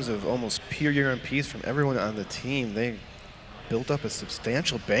 rounds of almost pure UMPs from everyone on the team. They built up a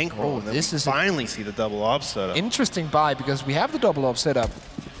substantial bankroll, and then we finally see the double op setup. Interesting buy because we have the double op setup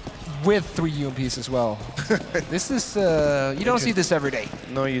with 3 UMPs as well. This is, you don't see this every day.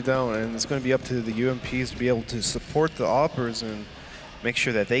 No, you don't, and it's going to be up to the UMPs to be able to support the oppers and make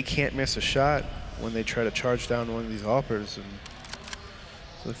sure that they can't miss a shot when they try to charge down one of these oppers. And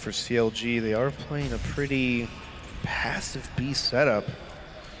look for CLG, they are playing a pretty passive B setup.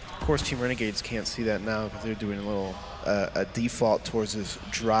 Of course, Team Renegades can't see that now because they're doing a little a default towards this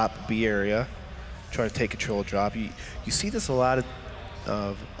drop B area, try to take control of drop. You see this a lot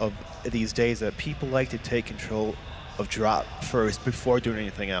of these days, that people like to take control of drop first before doing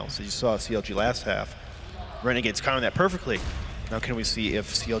anything else. As you saw CLG last half, Renegades countered that perfectly. Now can we see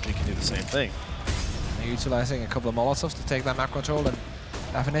if CLG can do the same thing? They're utilizing a couple of Molotovs to take that map control, and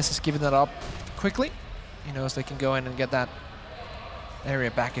FNS is giving that up quickly. He knows they can go in and get that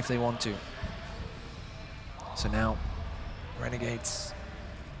area back if they want to. So now, Renegades,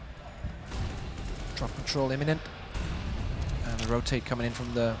 drop control imminent, and the rotate coming in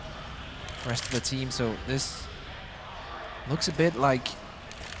from the rest of the team. So this looks a bit like a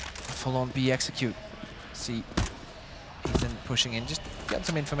full-on B execute. See Ethan pushing in, just get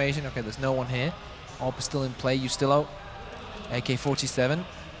some information. Okay, there's no one here. AWP is still in play. Ustillo, AK-47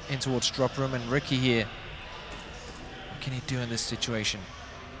 in towards drop room, and Ricky here. What can he do in this situation?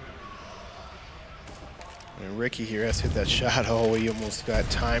 And Ricky here has hit that shot. Oh, he almost got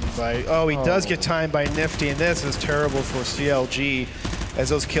timed by... Oh, he does get timed by Nifty, and this is terrible for CLG, as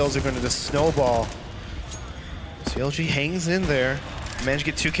those kills are going to just snowball. CLG hangs in there. Managed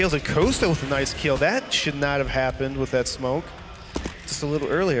to get 2 kills, and Costa with a nice kill. That should not have happened with that smoke just a little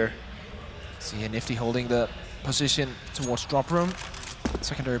earlier. See a Nifty holding the position towards drop room.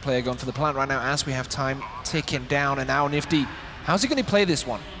 Secondary player going for the plant right now as we have time ticking down, and now Nifty. How's he going to play this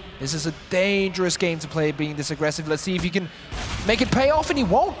one? This is a dangerous game to play, being this aggressive. Let's see if he can make it pay off, and he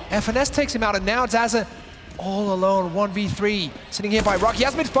won't. FNS takes him out, and now Zaza all alone, 1v3, sitting here by Rock. He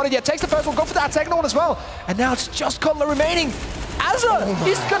hasn't been spotted yet, takes the first one, go for that second one as well. And now it's just Cutler remaining. Azza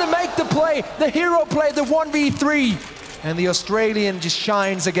is going to make the play, the hero play, the 1v3. And the Australian just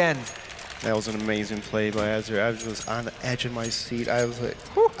shines again. That was an amazing play by Azza. I was on the edge of my seat. I was like,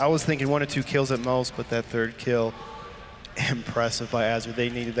 I was thinking 1 or 2 kills at most, but that 3rd kill, impressive by Azza. They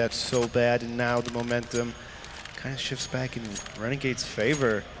needed that so bad, and now the momentum kind of shifts back in Renegade's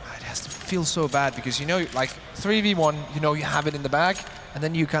favor. It has to feel so bad because, you know, like 3v1, you know you have it in the bag, and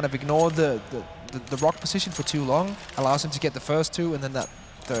then you kind of ignore the rock position for too long, allows him to get the first 2, and then that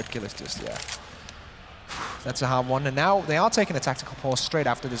 3rd kill is just, yeah. That's a hard one, and now they are taking a tactical pause straight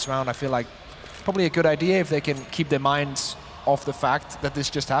after this round. I feel like probably a good idea if they can keep their minds off the fact that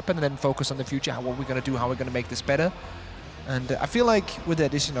this just happened and then focus on the future, what we're going to do, how we're going to make this better. And I feel like with the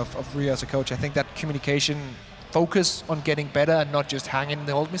addition of Rio as a coach, I think that communication, focus on getting better and not just hanging in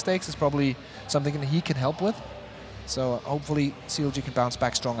the old mistakes is probably something that he can help with. So hopefully CLG can bounce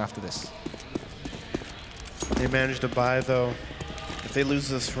back strong after this. They managed to buy, though. If they lose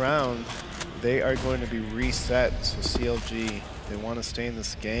this round, they are going to be reset. So CLG, they want to stay in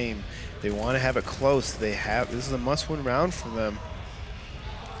this game. They want to have it close. This is a must-win round for them.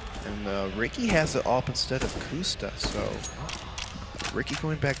 And Ricky has it up instead of Kusta. So Ricky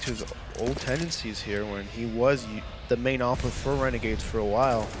going back to his old tendencies here when he was the main alpha for Renegades for a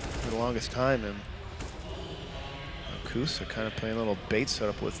while, for the longest time. And Kusta kind of playing a little bait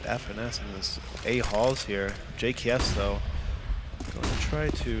setup with FNS and this A-Halls here. JKS, though, going to try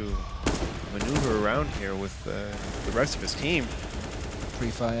to maneuver around here with the rest of his team.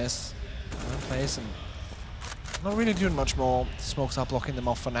 Pre-fires in place and not really doing much more. Smokes are blocking them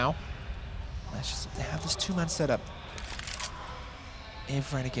off for now. They have this two-man setup.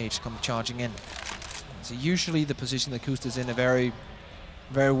 If Renegades come charging in. So usually the position that Kusta's in a very,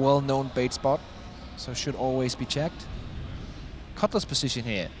 very well-known bait spot, so should always be checked. Cutler's position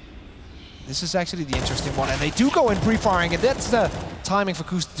here. This is actually the interesting one, and they do go in pre-firing, and that's the timing for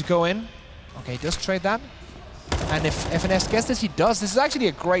Kusta to go in. Okay, he does trade that. And if FNS gets this, he does. This is actually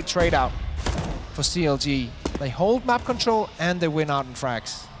a great trade out for CLG. They hold map control and they win out in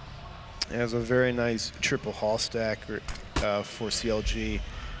frags. It was a very nice triple hall stack for CLG.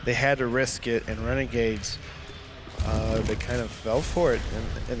 They had to risk it, and Renegades, they kind of fell for it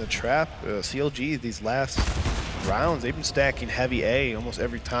in the trap. CLG, these last rounds, they've been stacking heavy A almost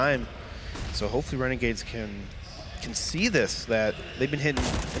every time. So hopefully Renegades can see this, that they've been hitting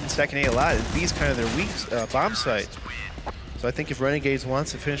in second A a lot. B's kind of their weak bomb site. So I think if Renegades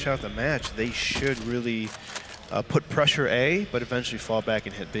wants to finish out the match, they should really put pressure A, but eventually fall back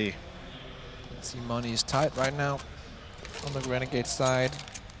and hit B. See, money is tight right now on the Renegade side.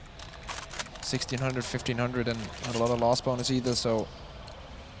 1,600, 1,500, and not a lot of loss bonus either, so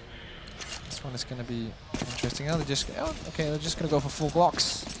this one is going to be interesting. Now they're just, okay, they're just going to go for full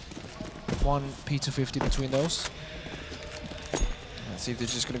blocks. One P250 between those. Let's see if they're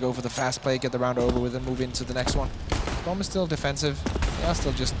just going to go for the fast play, get the round over with, and move into the next one. Bomb is still defensive. They are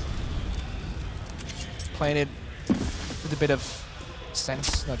still just playing it with a bit of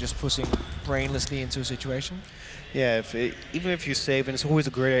sense, not just pushing brainlessly into a situation. Yeah, even if you save, and it's always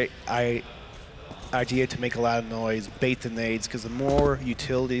a great idea to make a lot of noise, bait the nades, because the more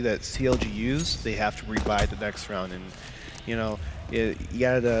utility that CLG use, they have to rebuy the next round. And you know, you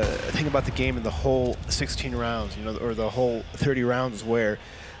gotta think about the game in the whole 16 rounds, you know, or the whole 30 rounds where,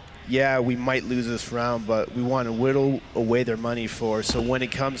 yeah, we might lose this round, but we want to whittle away their money for. So when it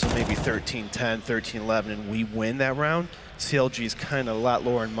comes to maybe 13-10, 13-11, and we win that round, CLG is kind of a lot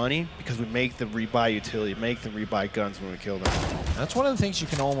lower in money because we make them rebuy utility, make them rebuy guns when we kill them. That's one of the things you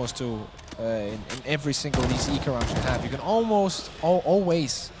can almost do in every single of these eco rounds you have. You can almost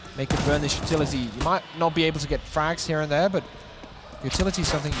always make it burn this utility. You might not be able to get frags here and there, but utility is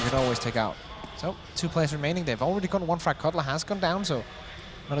something you can always take out. So 2 players remaining. They've already got 1 frag. Cutler has gone down, so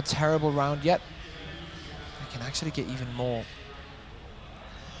not a terrible round yet. They can actually get even more.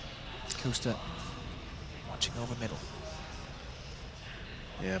 Kusta watching over middle.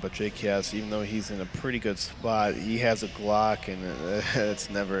 Yeah, but JKS, even though he's in a pretty good spot, he has a Glock, and it's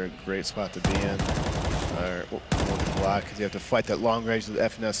never a great spot to be in. Or Glock, because you have to fight that long range that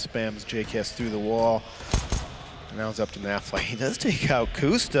FNS spams JKS through the wall. And now it's up to Nafly. He does take out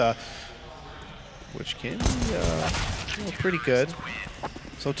Kusta, which can be pretty good.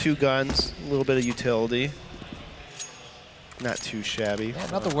 So 2 guns, a little bit of utility. Not too shabby. Yeah,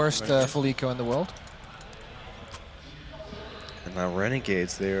 not the worst full eco in the world. And now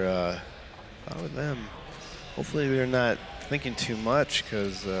Renegades, they're follow them. Hopefully they're not thinking too much,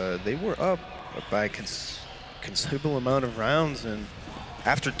 because they were up by a considerable amount of rounds, and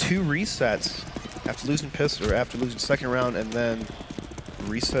after 2 resets, after losing pistol, or after losing second round, and then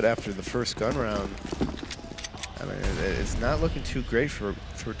reset after the first gun round, I mean, it's not looking too great for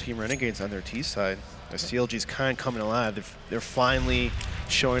Team Renegades on their T side. CLG's kind of coming alive. They're finally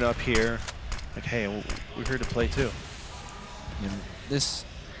showing up here, like, hey, we're here to play too. In this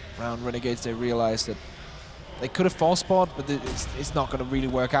round, Renegades, they realized that they could have false spot, but it's not going to really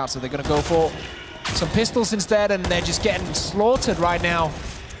work out, so they're going to go for some pistols instead, and they're just getting slaughtered right now.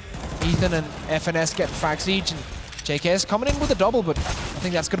 Ethan and FNS getting frags each, and JKS coming in with a double, but I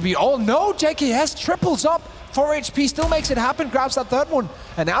think that's going to be all. No, JKS triples up. 4 HP still makes it happen, grabs that 3rd one,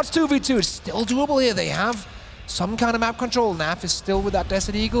 and now it's 2v2. It's still doable here. They have some kind of map control. Naf is still with that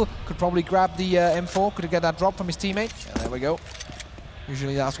Desert Eagle. Could probably grab the M4. Could get that drop from his teammate. And there we go.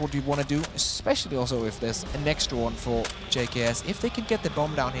 Usually that's what you want to do, especially also if there's an extra one for JKS. If they can get the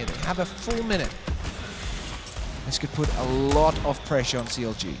bomb down here, they have a full minute. This could put a lot of pressure on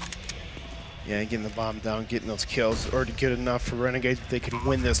CLG. Yeah, getting the bomb down, getting those kills, already good enough for Renegades. If they could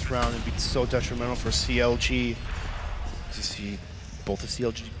win this round, it'd be so detrimental for CLG. To see both the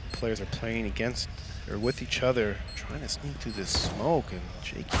CLG players are playing against or with each other, trying to sneak through this smoke, and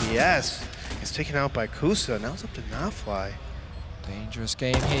JKS is taken out by Kusa. Now it's up to Nafly. Dangerous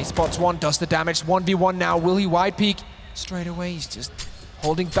game here. He spots one, does the damage. 1v1 now. Will he wide peek? Straight away, he's just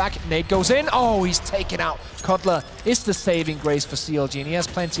holding back. Nate goes in. Oh, he's taken out. Cutler is the saving grace for CLG, and he has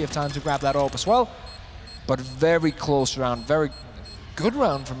plenty of time to grab that orb as well. But very close round, very good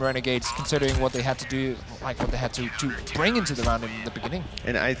round from Renegades, considering what they had to do, like what they had to bring into the round in the beginning.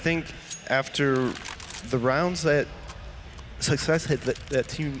 And I think after the rounds that success that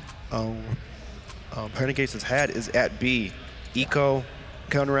team Renegades has had is at B, Eco,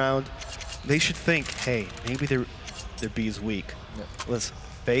 counter round, they should think, hey, maybe their B is weak. Yeah. Let's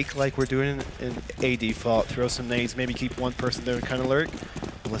fake like we're doing in A default, throw some nades, maybe keep one person there and kind of lurk,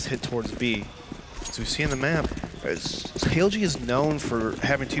 and let's hit towards B. So we see on the map, CLG is known for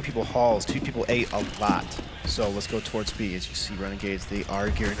having two people halls, two people A a lot. So let's go towards B. As you see Renegades, they are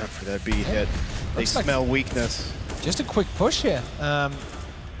gearing up for that B hit. They smell weakness. Just a quick push here.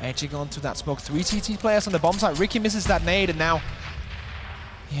 Edging onto that smoke. 3 TT players on the bomb site. Ricky misses that nade, and now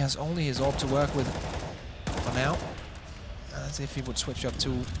he has only his orb to work with for now. As if he would switch up to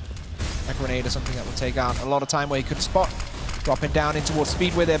a grenade or something that would take out a lot of time where he could spot. Dropping down in towards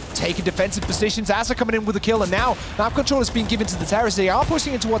speed where they're taking defensive positions. Asa coming in with a kill, and now map control is being given to the terrorists. They are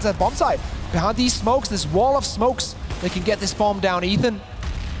pushing in towards that bomb site. Behind these smokes, this wall of smokes, they can get this bomb down. Ethan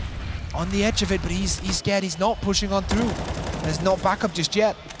on the edge of it, but he's scared. He's not pushing on through. There's no backup just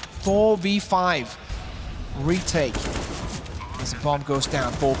yet. 4v5 retake. As the bomb goes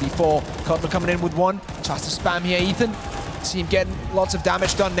down, 4v4. Cutler coming in with one. Tries to spam here, Ethan. See him getting lots of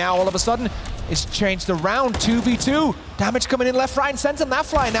damage done now. All of a sudden, it's changed the round. 2v2. Damage coming in left, right, and center.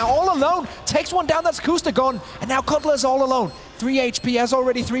 Nafly now all alone. Takes one down. That's Kusta gone. And now Cutler's all alone. 3 HP. Has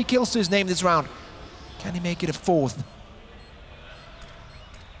already 3 kills to his name this round. Can he make it a 4th?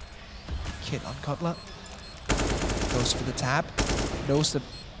 Kit on Cutler. Goes for the tab. Knows the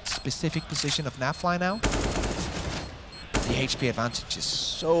specific position of Nafly now. The HP advantage is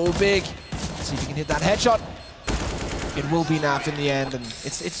so big. Let's see if he can hit that headshot. It will be Naf in the end, and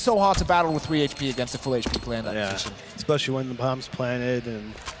it's so hard to battle with 3 HP against a full HP player in that position. Especially when the bomb's planted,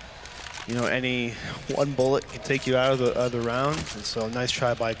 and you know any one bullet can take you out of the round. And so nice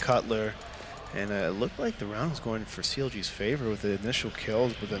try by Cutler, and it looked like the round was going for CLG's favor with the initial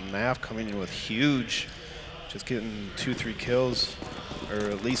kills, but then Naf coming in with huge, just getting 2-3 kills, or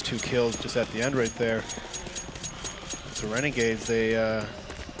at least 2 kills just at the end right there. So Renegades, they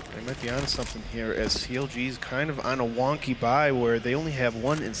might be onto something here, as CLG's kind of on a wonky buy where they only have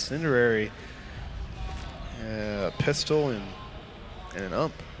one incendiary, pistol, and an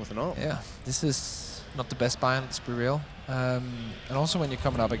ump with an ult. Yeah, this is not the best buy, let's be real. And also when you're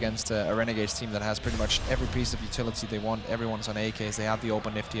coming up against a Renegades team that has pretty much every piece of utility they want, everyone's on AKs, they have the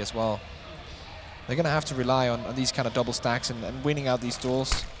open nifty as well. They're going to have to rely on these kind of double stacks and winning out these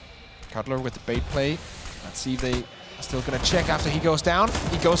duels. Cutler with the bait play. Let's see if they are still going to check after he goes down.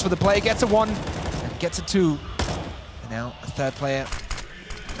 He goes for the play, gets a 1, and gets a 2. And now a 3rd player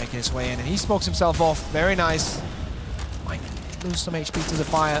making his way in, and he smokes himself off. Very nice. Might lose some HP to the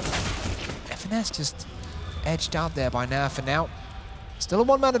fire. FNS just edged out there by Naf, and now still a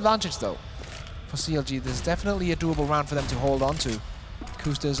 1-man advantage though for CLG. There's definitely a doable round for them to hold on to.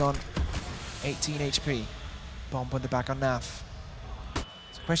 Kusta's on 18 HP. Bomb on the back on Naf. So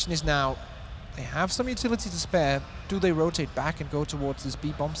the question is now, they have some utility to spare. Do they rotate back and go towards this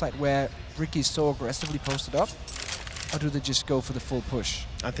B bomb site where Ricky's so aggressively posted up? Or do they just go for the full push?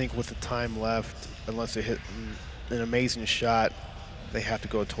 I think with the time left, unless they hit an amazing shot, they have to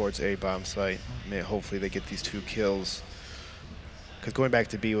go towards A bomb site. Hopefully they get these 2 kills. Because going back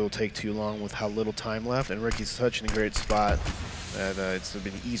to B will take too long with how little time left, and Ricky's such in a great spot that it's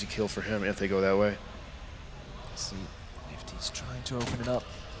been an easy kill for him if they go that way. Let's see if he's trying to open it up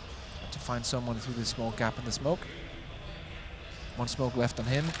to find someone through this small gap in the smoke. 1 smoke left on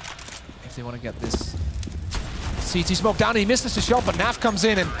him. If they want to get this CT smoke down, he misses the shot, but Naf comes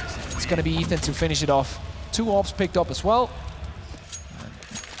in, and it's going to be Ethan to finish it off. 2 orbs picked up as well. And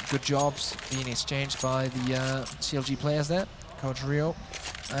good jobs being exchanged by the CLG players there. Coach Rio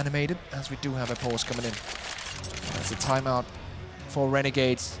animated, as we do have a pause coming in. That's a timeout for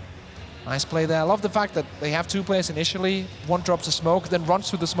Renegades. Nice play there. I love the fact that they have 2 players initially. One drops a smoke, then runs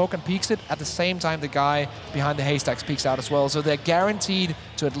through the smoke and peeks it. At the same time, the guy behind the haystacks peeks out as well. So they're guaranteed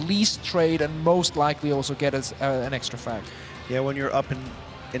to at least trade and most likely also get us an extra frag. Yeah, when you're up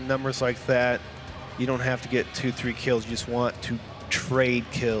in numbers like that, you don't have to get 2-3 kills. You just want to trade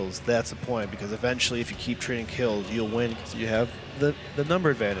kills. That's the point, because eventually if you keep trading kills, you'll win because you have the number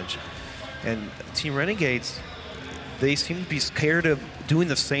advantage. And Team Renegades, they seem to be scared of doing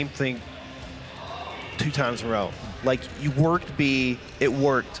the same thing 2 times in a row. Like, you worked B, it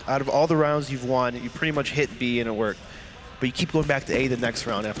worked. Out of all the rounds you've won, you pretty much hit B and it worked. But you keep going back to A the next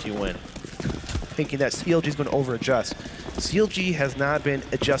round after you win, thinking that CLG is going to over-adjust. CLG has not been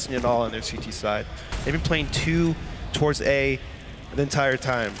adjusting at all on their CT side. They've been playing 2 towards A the entire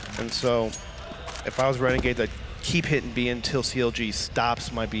time. And so, if I was Renegades, I'd keep hitting B until CLG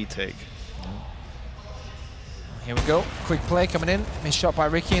stops my B take. Here we go, quick play coming in. Missed shot by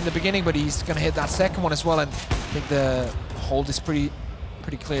Ricky in the beginning, but he's going to hit that second one as well. And I think the hold is pretty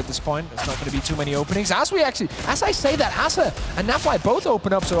clear at this point. There's not going to be too many openings. As I say that, Asa and Nafly both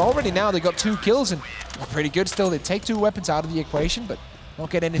open up, so already now they got 2 kills and they're pretty good still. They take 2 weapons out of the equation, but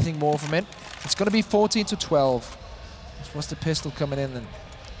don't get anything more from it. It's going to be 14-12. This was the pistol coming in, and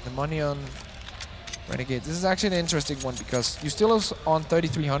the money on Renegade. This is actually an interesting one because Ustilo's on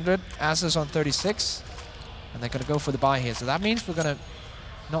 3,300, Asa's on 36. And they're going to go for the buy here. So that means we're going to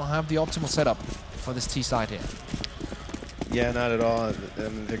not have the optimal setup for this T side here. Yeah, not at all. I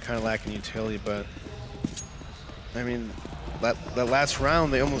mean, they're kind of lacking utility, but I mean, that last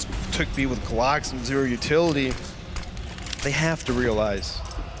round, they almost took B with Glocks and 0 utility. They have to realize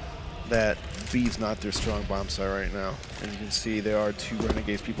that B's not their strong bomb site right now. And you can see there are 2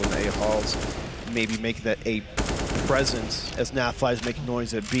 Renegades people in the A halls, maybe making that A presence as Nafly's making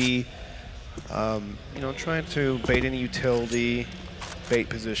noise at B. You know, trying to bait any utility, bait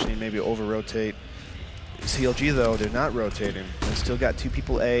positioning, maybe over-rotate. CLG, though, they're not rotating. They still got 2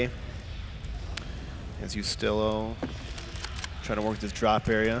 people A. As Ustilo trying to work this drop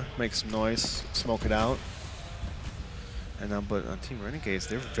area, make some noise, smoke it out. And but on Team Renegades,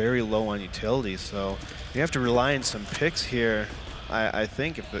 they're very low on utility, so you have to rely on some picks here. I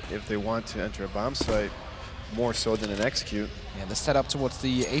think if they want to enter a bomb site, more so than an execute. Yeah, the setup towards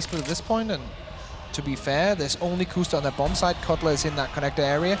the A split at this point, and to be fair, there's only Kusta on that bomb side. Cutler is in that connector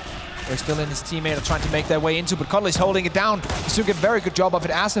area. Where still and his teammate are trying to make their way into, but Cutler is holding it down. He's doing a very good job of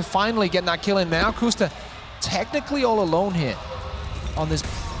it. Asif finally getting that kill in. Now Kusta technically all alone here on this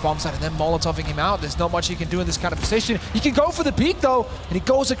bomb side, and then Molotoving him out. There's not much he can do in this kind of position. He can go for the peak though, and he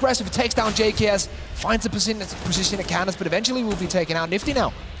goes aggressive. He takes down JKS, finds a position at Canis, but eventually will be taken out. Nifty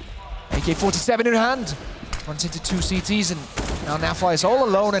now. AK-47 in hand. Runs into 2 CTs, and now Nafly is all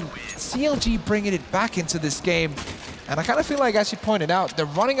alone, and CLG bringing it back into this game. And I kind of feel like, as you pointed out, they're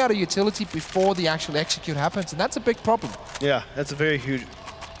running out of utility before the actual execute happens, and that's a big problem. Yeah, that's a very huge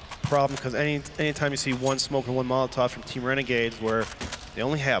problem, because anytime you see 1 smoke and 1 Molotov from Team Renegades, where they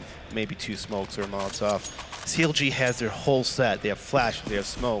only have maybe 2 smokes or a Molotov, CLG has their whole set. They have flashes, they have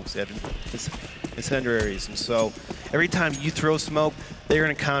smokes, they have incendiaries, and so every time you throw smoke, they're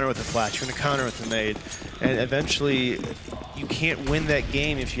going to counter with a flash, you're going to counter with a nade, and eventually you can't win that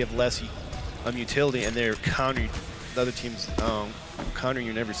game if you have less utility, and they're countering, the other team's countering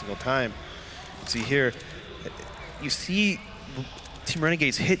you every single time. See here, you see Team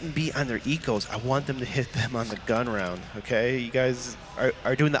Renegades hitting B on their ecos. I want them to hit them on the gun round, okay? You guys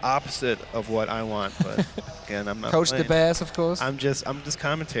are doing the opposite of what I want, but again, I'm not Coach playing. the Bears, of course. I'm just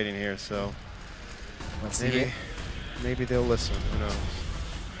commentating here, so let's maybe they'll listen, who knows.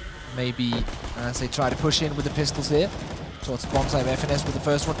 Maybe as they try to push in with the pistols here. Towards the bomb side of FNS with the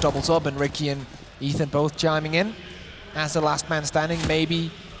first one, doubles up, and Ricky and Ethan both chiming in. As the last man standing,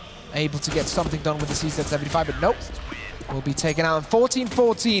 maybe able to get something done with the CZ75, but nope. Will be taken out in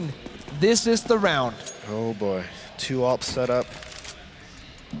 14-14. This is the round. Oh boy, 2 AWP set up.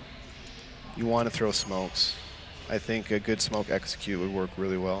 You want to throw smokes. I think a good smoke execute would work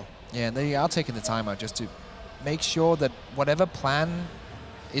really well. Yeah, and they are taking the timeout just to make sure that whatever plan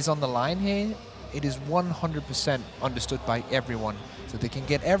is on the line here, it is 100% understood by everyone. So they can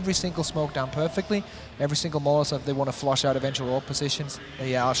get every single smoke down perfectly, every single Molotov if they want to flush out eventual AWP positions.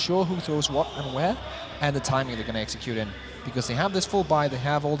 They are sure who throws what and where, and the timing they're going to execute in. Because they have this full buy, they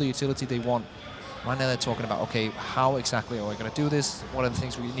have all the utility they want. Right now they're talking about, okay, how exactly are we going to do this? What are the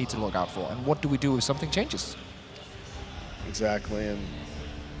things we need to look out for? And what do we do if something changes? Exactly, and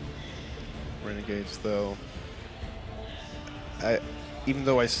Renegades, though, even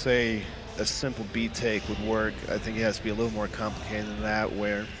though I say a simple B take would work, I think it has to be a little more complicated than that,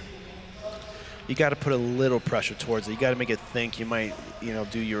 where you got to put a little pressure towards it. You got to make it think. You might,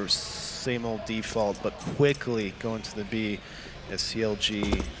 do your same old default, but quickly go into the B. As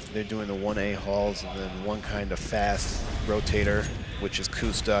CLG, they're doing the 1A hauls and then one kind of fast rotator, which is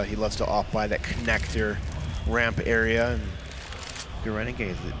Kusta. He loves to off by that connector ramp area, and the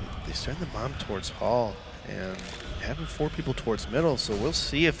Renegades, they send the bomb towards hall and having 4 people towards middle, so we'll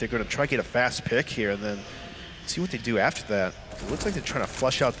see if they're going to try to get a fast pick here and then see what they do after that. It looks like they're trying to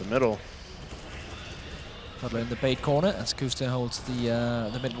flush out the middle. Cutler in the bait corner as Kusta holds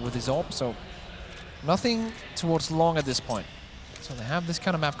the middle with his orb. So nothing towards long at this point. So they have this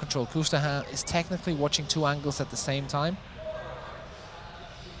kind of map control. Kusta is technically watching 2 angles at the same time.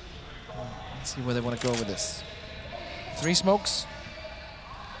 Let's see where they want to go with this. 3 smokes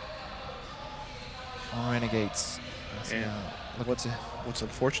on Renegades. And what's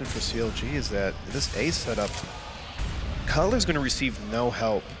unfortunate for CLG is that this A setup, Cutler's going to receive no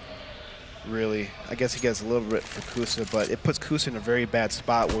help, really. I guess he gets a little bit for Kusa, but it puts Kusa in a very bad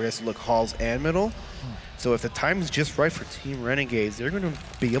spot where he has to look halls and middle. So if the time is just right for Team Renegades, they're going to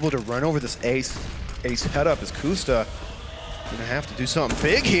be able to run over this A setup as Kusta. Going to have to do something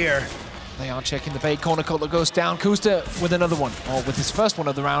big here. They are checking the bait corner. Cutler goes down. Kusta with another one, or with his first one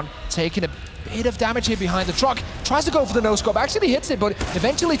of the round, taking a bit of damage here behind the truck. Tries to go for the no-scope, actually hits it, but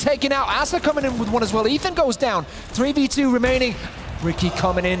eventually taken out. ASTRO coming in with one as well. Ethan goes down. 3v2 remaining. Ricky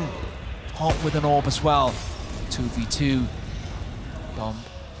coming in hot with an orb as well. 2v2. Bomb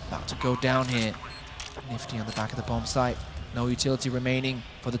about to go down here. Nifty on the back of the bomb site. No utility remaining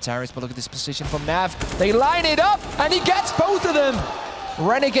for the terrorists, but look at this position from Nav. They line it up, and he gets both of them.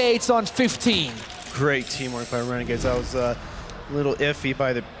 Renegades on 15. Great teamwork by Renegades. I was a little iffy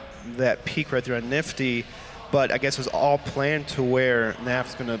by that peak right there on Nifty, but I guess it was all planned to where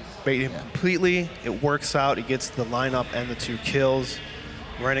Naf's going to bait him completely. It works out. He gets the lineup and the 2 kills.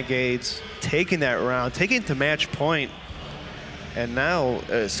 Renegades taking that round, taking it to match point. And now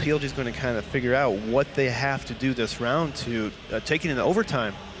CLG is going to kind of figure out what they have to do this round to take it into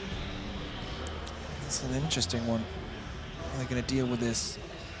overtime. It's an interesting one. How are they going to deal with this?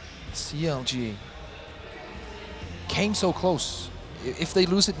 CLG came so close. If they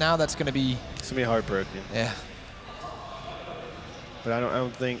lose it now, that's going to be... It's going to be heartbreaking. Yeah. But I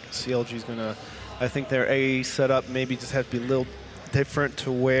don't think CLG is going to... I think their A setup maybe just have to be a little different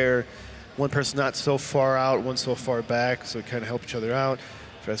to where one person's not so far out, one's so far back, so it kind of help each other out.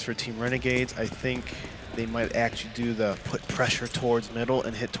 As for Team Renegades, I think they might actually do the put pressure towards middle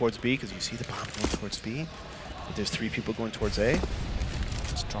and hit towards B, because you see the bomb going towards B. But there's 3 people going towards A.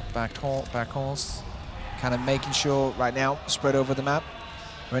 Just drop back halls. Kind of making sure right now, spread over the map.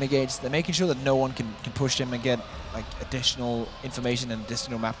 Renegades, they're making sure that no one can push them and get like additional information and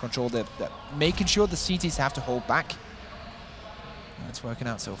additional map control. They're making sure the CTs have to hold back. And it's working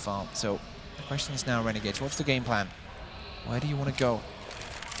out so far. So the question is now, Renegades, what's the game plan? Where do you want to go?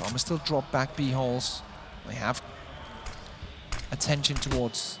 Bombers still drop back B holes. They have attention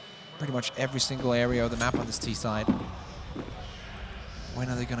towards pretty much every single area of the map on this T side. When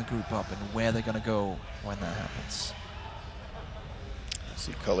are they going to group up and where they're going to go when that happens?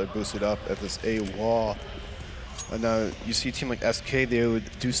 See Cutler boosted up at this A wall. And now you see a team like SK, they would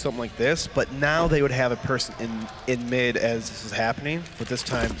do something like this, but now they would have a person in mid as this is happening. But this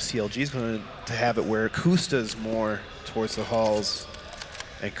time CLG is going to have it where Kusta is more towards the halls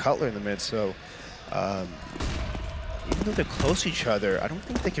and Cutler in the mid. So even though they're close to each other, I don't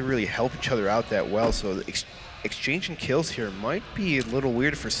think they can really help each other out that well. So the exchanging kills here might be a little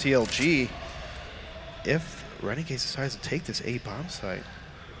weird for CLG if Renegades decides to take this A bomb site.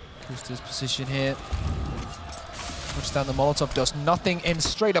 Kusta's position here. Puts down the Molotov, does nothing, in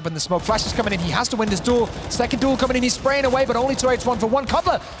straight up in the smoke. Flash is coming in, he has to win this duel. Second duel coming in, he's spraying away, but only trades 1 for 1.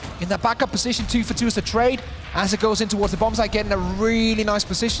 Cutler in that backup position, 2 for 2 is the trade. As it goes in towards the bomb site, getting a really nice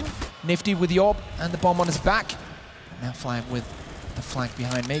position. Nifty with the orb and the bomb on his back. Now flying with the flank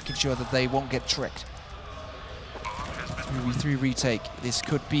behind, making sure that they won't get tricked. 3v3 retake. This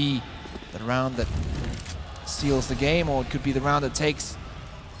could be the round that seals the game, or it could be the round that takes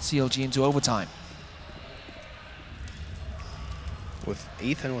CLG into overtime. With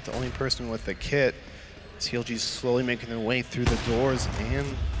Ethan, with the only person with the kit, CLG's slowly making their way through the doors and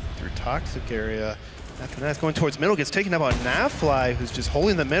through toxic area. After that, going towards middle, gets taken up on Navfly, who's just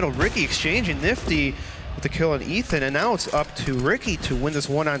holding the middle. Ricky exchanging Nifty with the kill on Ethan, and now it's up to Ricky to win this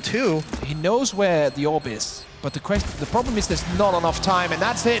 1-on-2. He knows where the orb is, but the problem is there's not enough time, and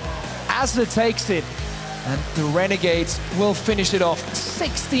that's it. ASTRO takes it, and the Renegades will finish it off.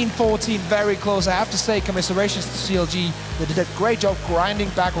 16-14, very close. I have to say, commiserations to CLG. They did a great job grinding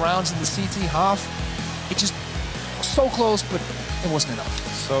back rounds in the CT half. It just was so close, but it wasn't enough.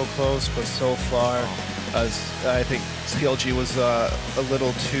 So close, but so far. As I think CLG was a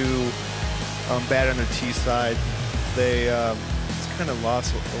little too bad on the T side. They kind of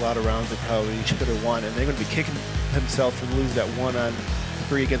lost a lot of rounds they probably should have won, and they're going to be kicking themselves to lose that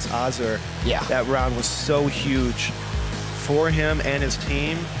 1-on-3 against Azure. Yeah. That round was so huge for him and his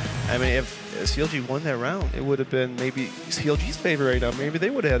team. I mean, if CLG won that round, it would have been maybe CLG's favor right now. Maybe they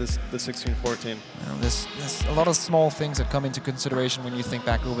would have had the 16-14. Well, there's a lot of small things that come into consideration when you think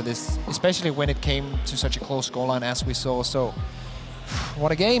back over this, especially when it came to such a close scoreline as we saw. So,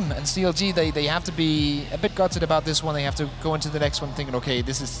 what a game. And CLG, they have to be a bit gutted about this one. They have to go into the next one thinking, okay,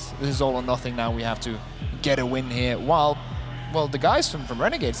 this is all or nothing now. We have to get a win here. While, well, the guys from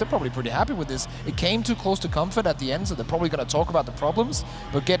Renegades, they're probably pretty happy with this. It came too close to comfort at the end, so they're probably going to talk about the problems,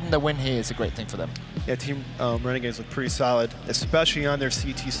 but getting the win here is a great thing for them. Yeah, Team Renegades look pretty solid, especially on their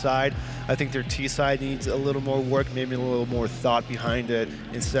CT side. I think their T side needs a little more work, maybe a little more thought behind it.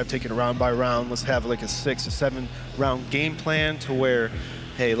 Instead of taking it round by round, let's have like a 6 or 7 round game plan to where,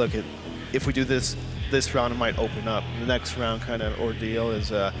 hey, look, if we do this round, it might open up. The next round kind of ordeal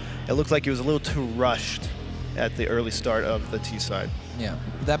is, it looked like it was a little too rushed at the early start of the T side. Yeah.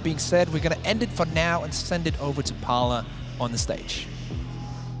 With that being said, we're going to end it for now and send it over to Parla on the stage.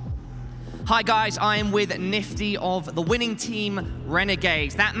 Hi guys, I am with Nifty of the winning team,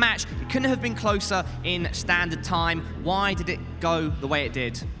 Renegades. That match, it couldn't have been closer in standard time. Why did it go the way it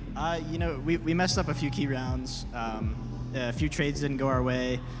did? You know, we messed up a few key rounds. A few trades didn't go our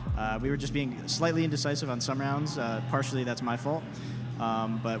way. We were just being slightly indecisive on some rounds. Partially, that's my fault.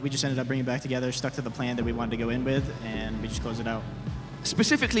 But we just ended up bringing it back together, stuck to the plan that we wanted to go in with, and we just closed it out.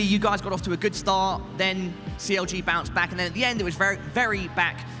 Specifically, you guys got off to a good start, then CLG bounced back, and then at the end it was very, very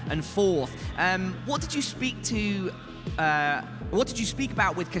back and forth. What did you speak to? What did you speak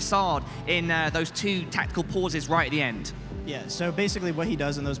about with Cassard in those 2 tactical pauses right at the end? Yeah. So basically, what he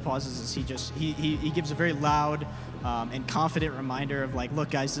does in those pauses is he gives a very loud and confident reminder of like,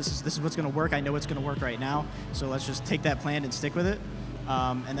 look, guys, this is what's going to work. I know it's going to work right now. So let's just take that plan and stick with it.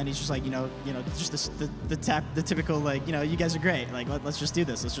 And then he's just like, just the typical like, you guys are great. Like, let's just do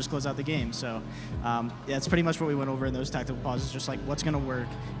this. Let's just close out the game. So yeah, that's pretty much what we went over in those tactical pauses. Just like what's going to work,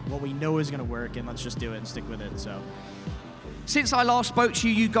 what we know is going to work, and let's just do it and stick with it. So. Since I last spoke to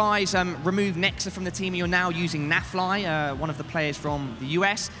you, you guys removed Nexa from the team. You're now using Nafly, one of the players from the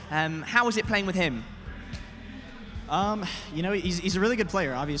US. How is it playing with him? He's a really good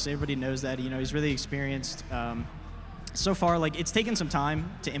player. Obviously, everybody knows that. He's really experienced. So far, like, it's taken some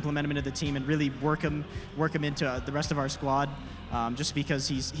time to implement him into the team and really work him into the rest of our squad, just because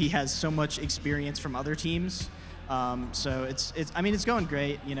he has so much experience from other teams. So it's going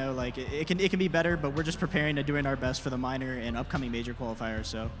great. Like it can be better, but we're just preparing and doing our best for the minor and upcoming major qualifiers.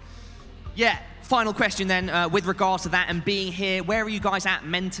 So. Yeah. Final question then, with regards to that and being here, where are you guys at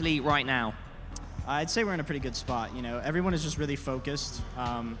mentally right now? I'd say we're in a pretty good spot. Everyone is just really focused.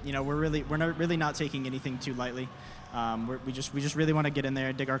 We're really not taking anything too lightly. We just really want to get in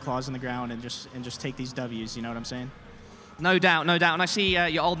there, dig our claws in the ground, and just take these W's. You know what I'm saying? No doubt, no doubt. And I see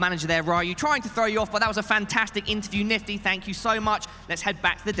your old manager there, Ryu, trying to throw you off, but that was a fantastic interview. Nifty, thank you so much. Let's head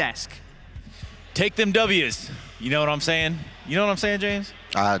back to the desk. Take them W's. You know what I'm saying? You know what I'm saying, James?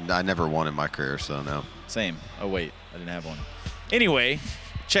 I never won in my career, so no. Same. Oh, wait. I didn't have one. Anyway,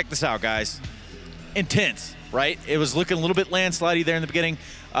 check this out, guys. Intense, right? It was looking a little bit landslidey there in the beginning,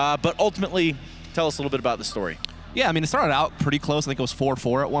 but ultimately, tell us a little bit about the story. Yeah, I mean, it started out pretty close. I think it was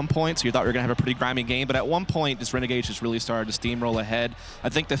 4-4 at one point, so you thought we were going to have a pretty grimy game. But at one point, this Renegades just really started to steamroll ahead. I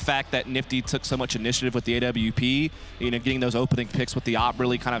think the fact that Nifty took so much initiative with the AWP, getting those opening picks with the op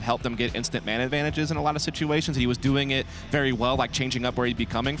really kind of helped them get instant man advantages in a lot of situations. He was doing it very well, like changing up where he'd be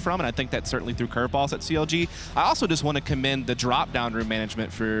coming from, and I think that certainly threw curveballs at CLG. I also just want to commend the drop-down room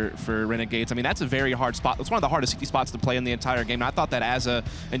management for Renegades. I mean, that's a very hard spot. It's one of the hardest CT spots to play in the entire game. And I thought that Azza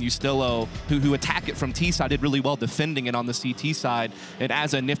and Ustillo, who attack it from T side, did really well defending it on the CT side. And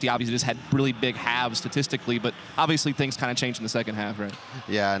as a Nifty obviously just had really big halves statistically, but obviously things kind of changed in the second half, right?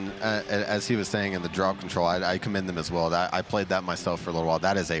 Yeah, and as he was saying in the drop control, I commend them as well. I played that myself for a little while.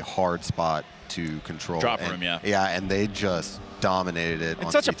 That is a hard spot to control. Drop room, yeah. Yeah, and they just dominated it.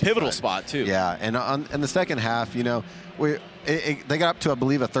 It's such a pivotal spot, too. Yeah, and in the second half, they got up to, I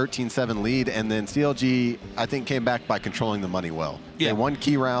believe, a 13-7 lead, and then CLG, I think, came back by controlling the money well. Yeah. They won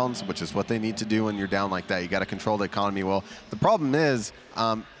key rounds, which is what they need to do when you're down like that. You got to control the economy well. The problem is,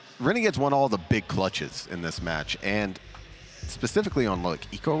 Renegades won all the big clutches in this match, and specifically on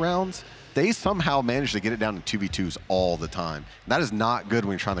eco rounds, they somehow managed to get it down to 2v2s all the time. That is not good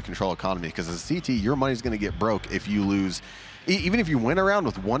when you're trying to control economy, because as a CT, your money's going to get broke if you lose even if you win around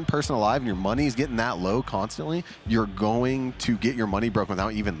with one person alive and your money is getting that low constantly, you're going to get your money broken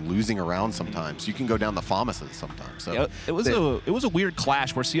without even losing a round sometimes. You can go down the FAMASes sometimes. So yeah, it was a weird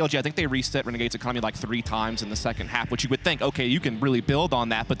clash where CLG, I think they reset Renegade's economy like 3 times in the second half, which you would think, okay, you can really build on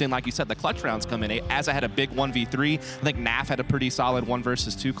that. But then, like you said, the clutch rounds come in. As I had a big 1v3, I think NAF had a pretty solid 1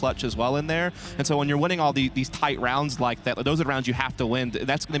 versus 2 clutch as well in there. And so when you're winning all these tight rounds like that, those are the rounds you have to win.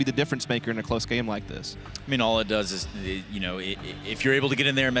 That's going to be the difference maker in a close game like this. I mean, all it does is, you know, if you're able to get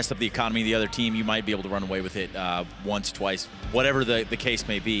in there and mess up the economy of the other team, you might be able to run away with it once, twice, whatever the case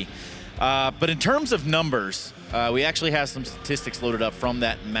may be. But in terms of numbers, we actually have some statistics loaded up from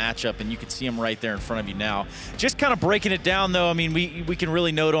that matchup, and you can see them right there in front of you now. Just kind of breaking it down, though, I mean, we can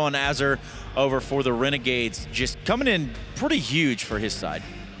really note on Azur over for the Renegades, just coming in pretty huge for his side.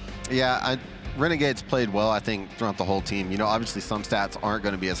 Yeah, Renegades played well, I think, throughout the whole team. You know, obviously some stats aren't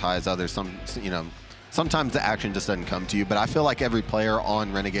going to be as high as others. Some, you know, sometimes the action just doesn't come to you. But I feel like every player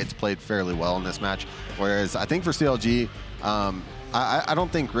on Renegades played fairly well in this match. Whereas I think for CLG, I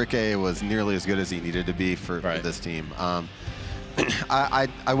don't think Ricky was nearly as good as he needed to be for this team. I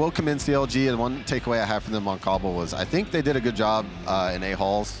will commend CLG, and one takeaway I have from them on Cobble was I think they did a good job in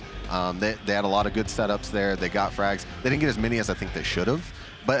A-Halls. They had a lot of good setups there. They got frags. They didn't get as many as I think they should have.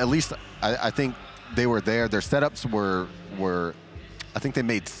 But at least I think they were there. Their setups were I think they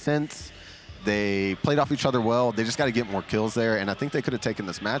made sense. They played off each other well. They just got to get more kills there, and I think they could have taken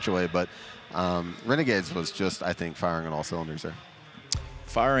this match away. But Renegades was just, I think, firing on all cylinders there.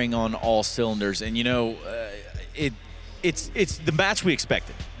 Firing on all cylinders, and you know, it's the match we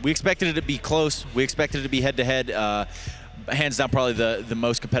expected. We expected it to be close. We expected it to be head-to-head. Hands down, probably the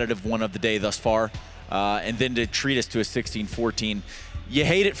most competitive one of the day thus far. And then to treat us to a 16-14. You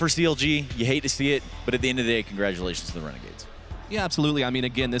hate it for CLG. You hate to see it. But at the end of the day, congratulations to the Renegades. Yeah, absolutely. I mean,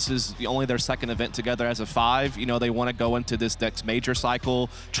 again, this is only their second event together as a 5. You know, they want to go into this next major cycle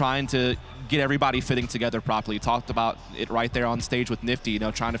trying to get everybody fitting together properly. Talked about it right there on stage with Nifty, you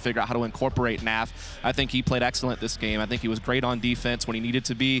know, trying to figure out how to incorporate NAF. I think he played excellent this game. I think he was great on defense when he needed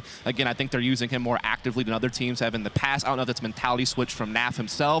to be. Again, I think they're using him more actively than other teams have in the past. I don't know if that's mentality switch from NAF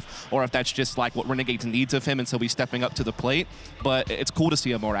himself or if that's just like what Renegades needs of him, and so he's stepping up to the plate. But it's cool to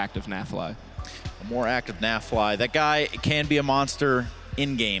see a more active NAF fly. A more active NAF fly. That guy can be a monster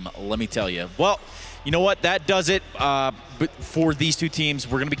in-game, let me tell you. Well, you know what? That does it for these two teams.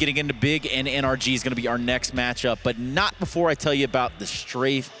 We're going to be getting into Big, and NRG is going to be our next matchup, but not before I tell you about the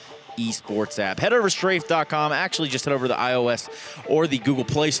Strafe esports app. Head over to strafe.com. Actually, just head over to the iOS or the Google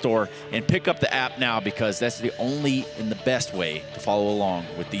Play Store and pick up the app now, because that's the only and the best way to follow along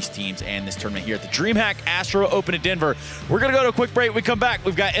with these teams and this tournament here at the DreamHack Astro Open in Denver. We're going to go to a quick break. When we come back,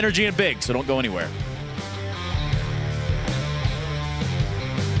 we've got Energy and Big, so don't go anywhere.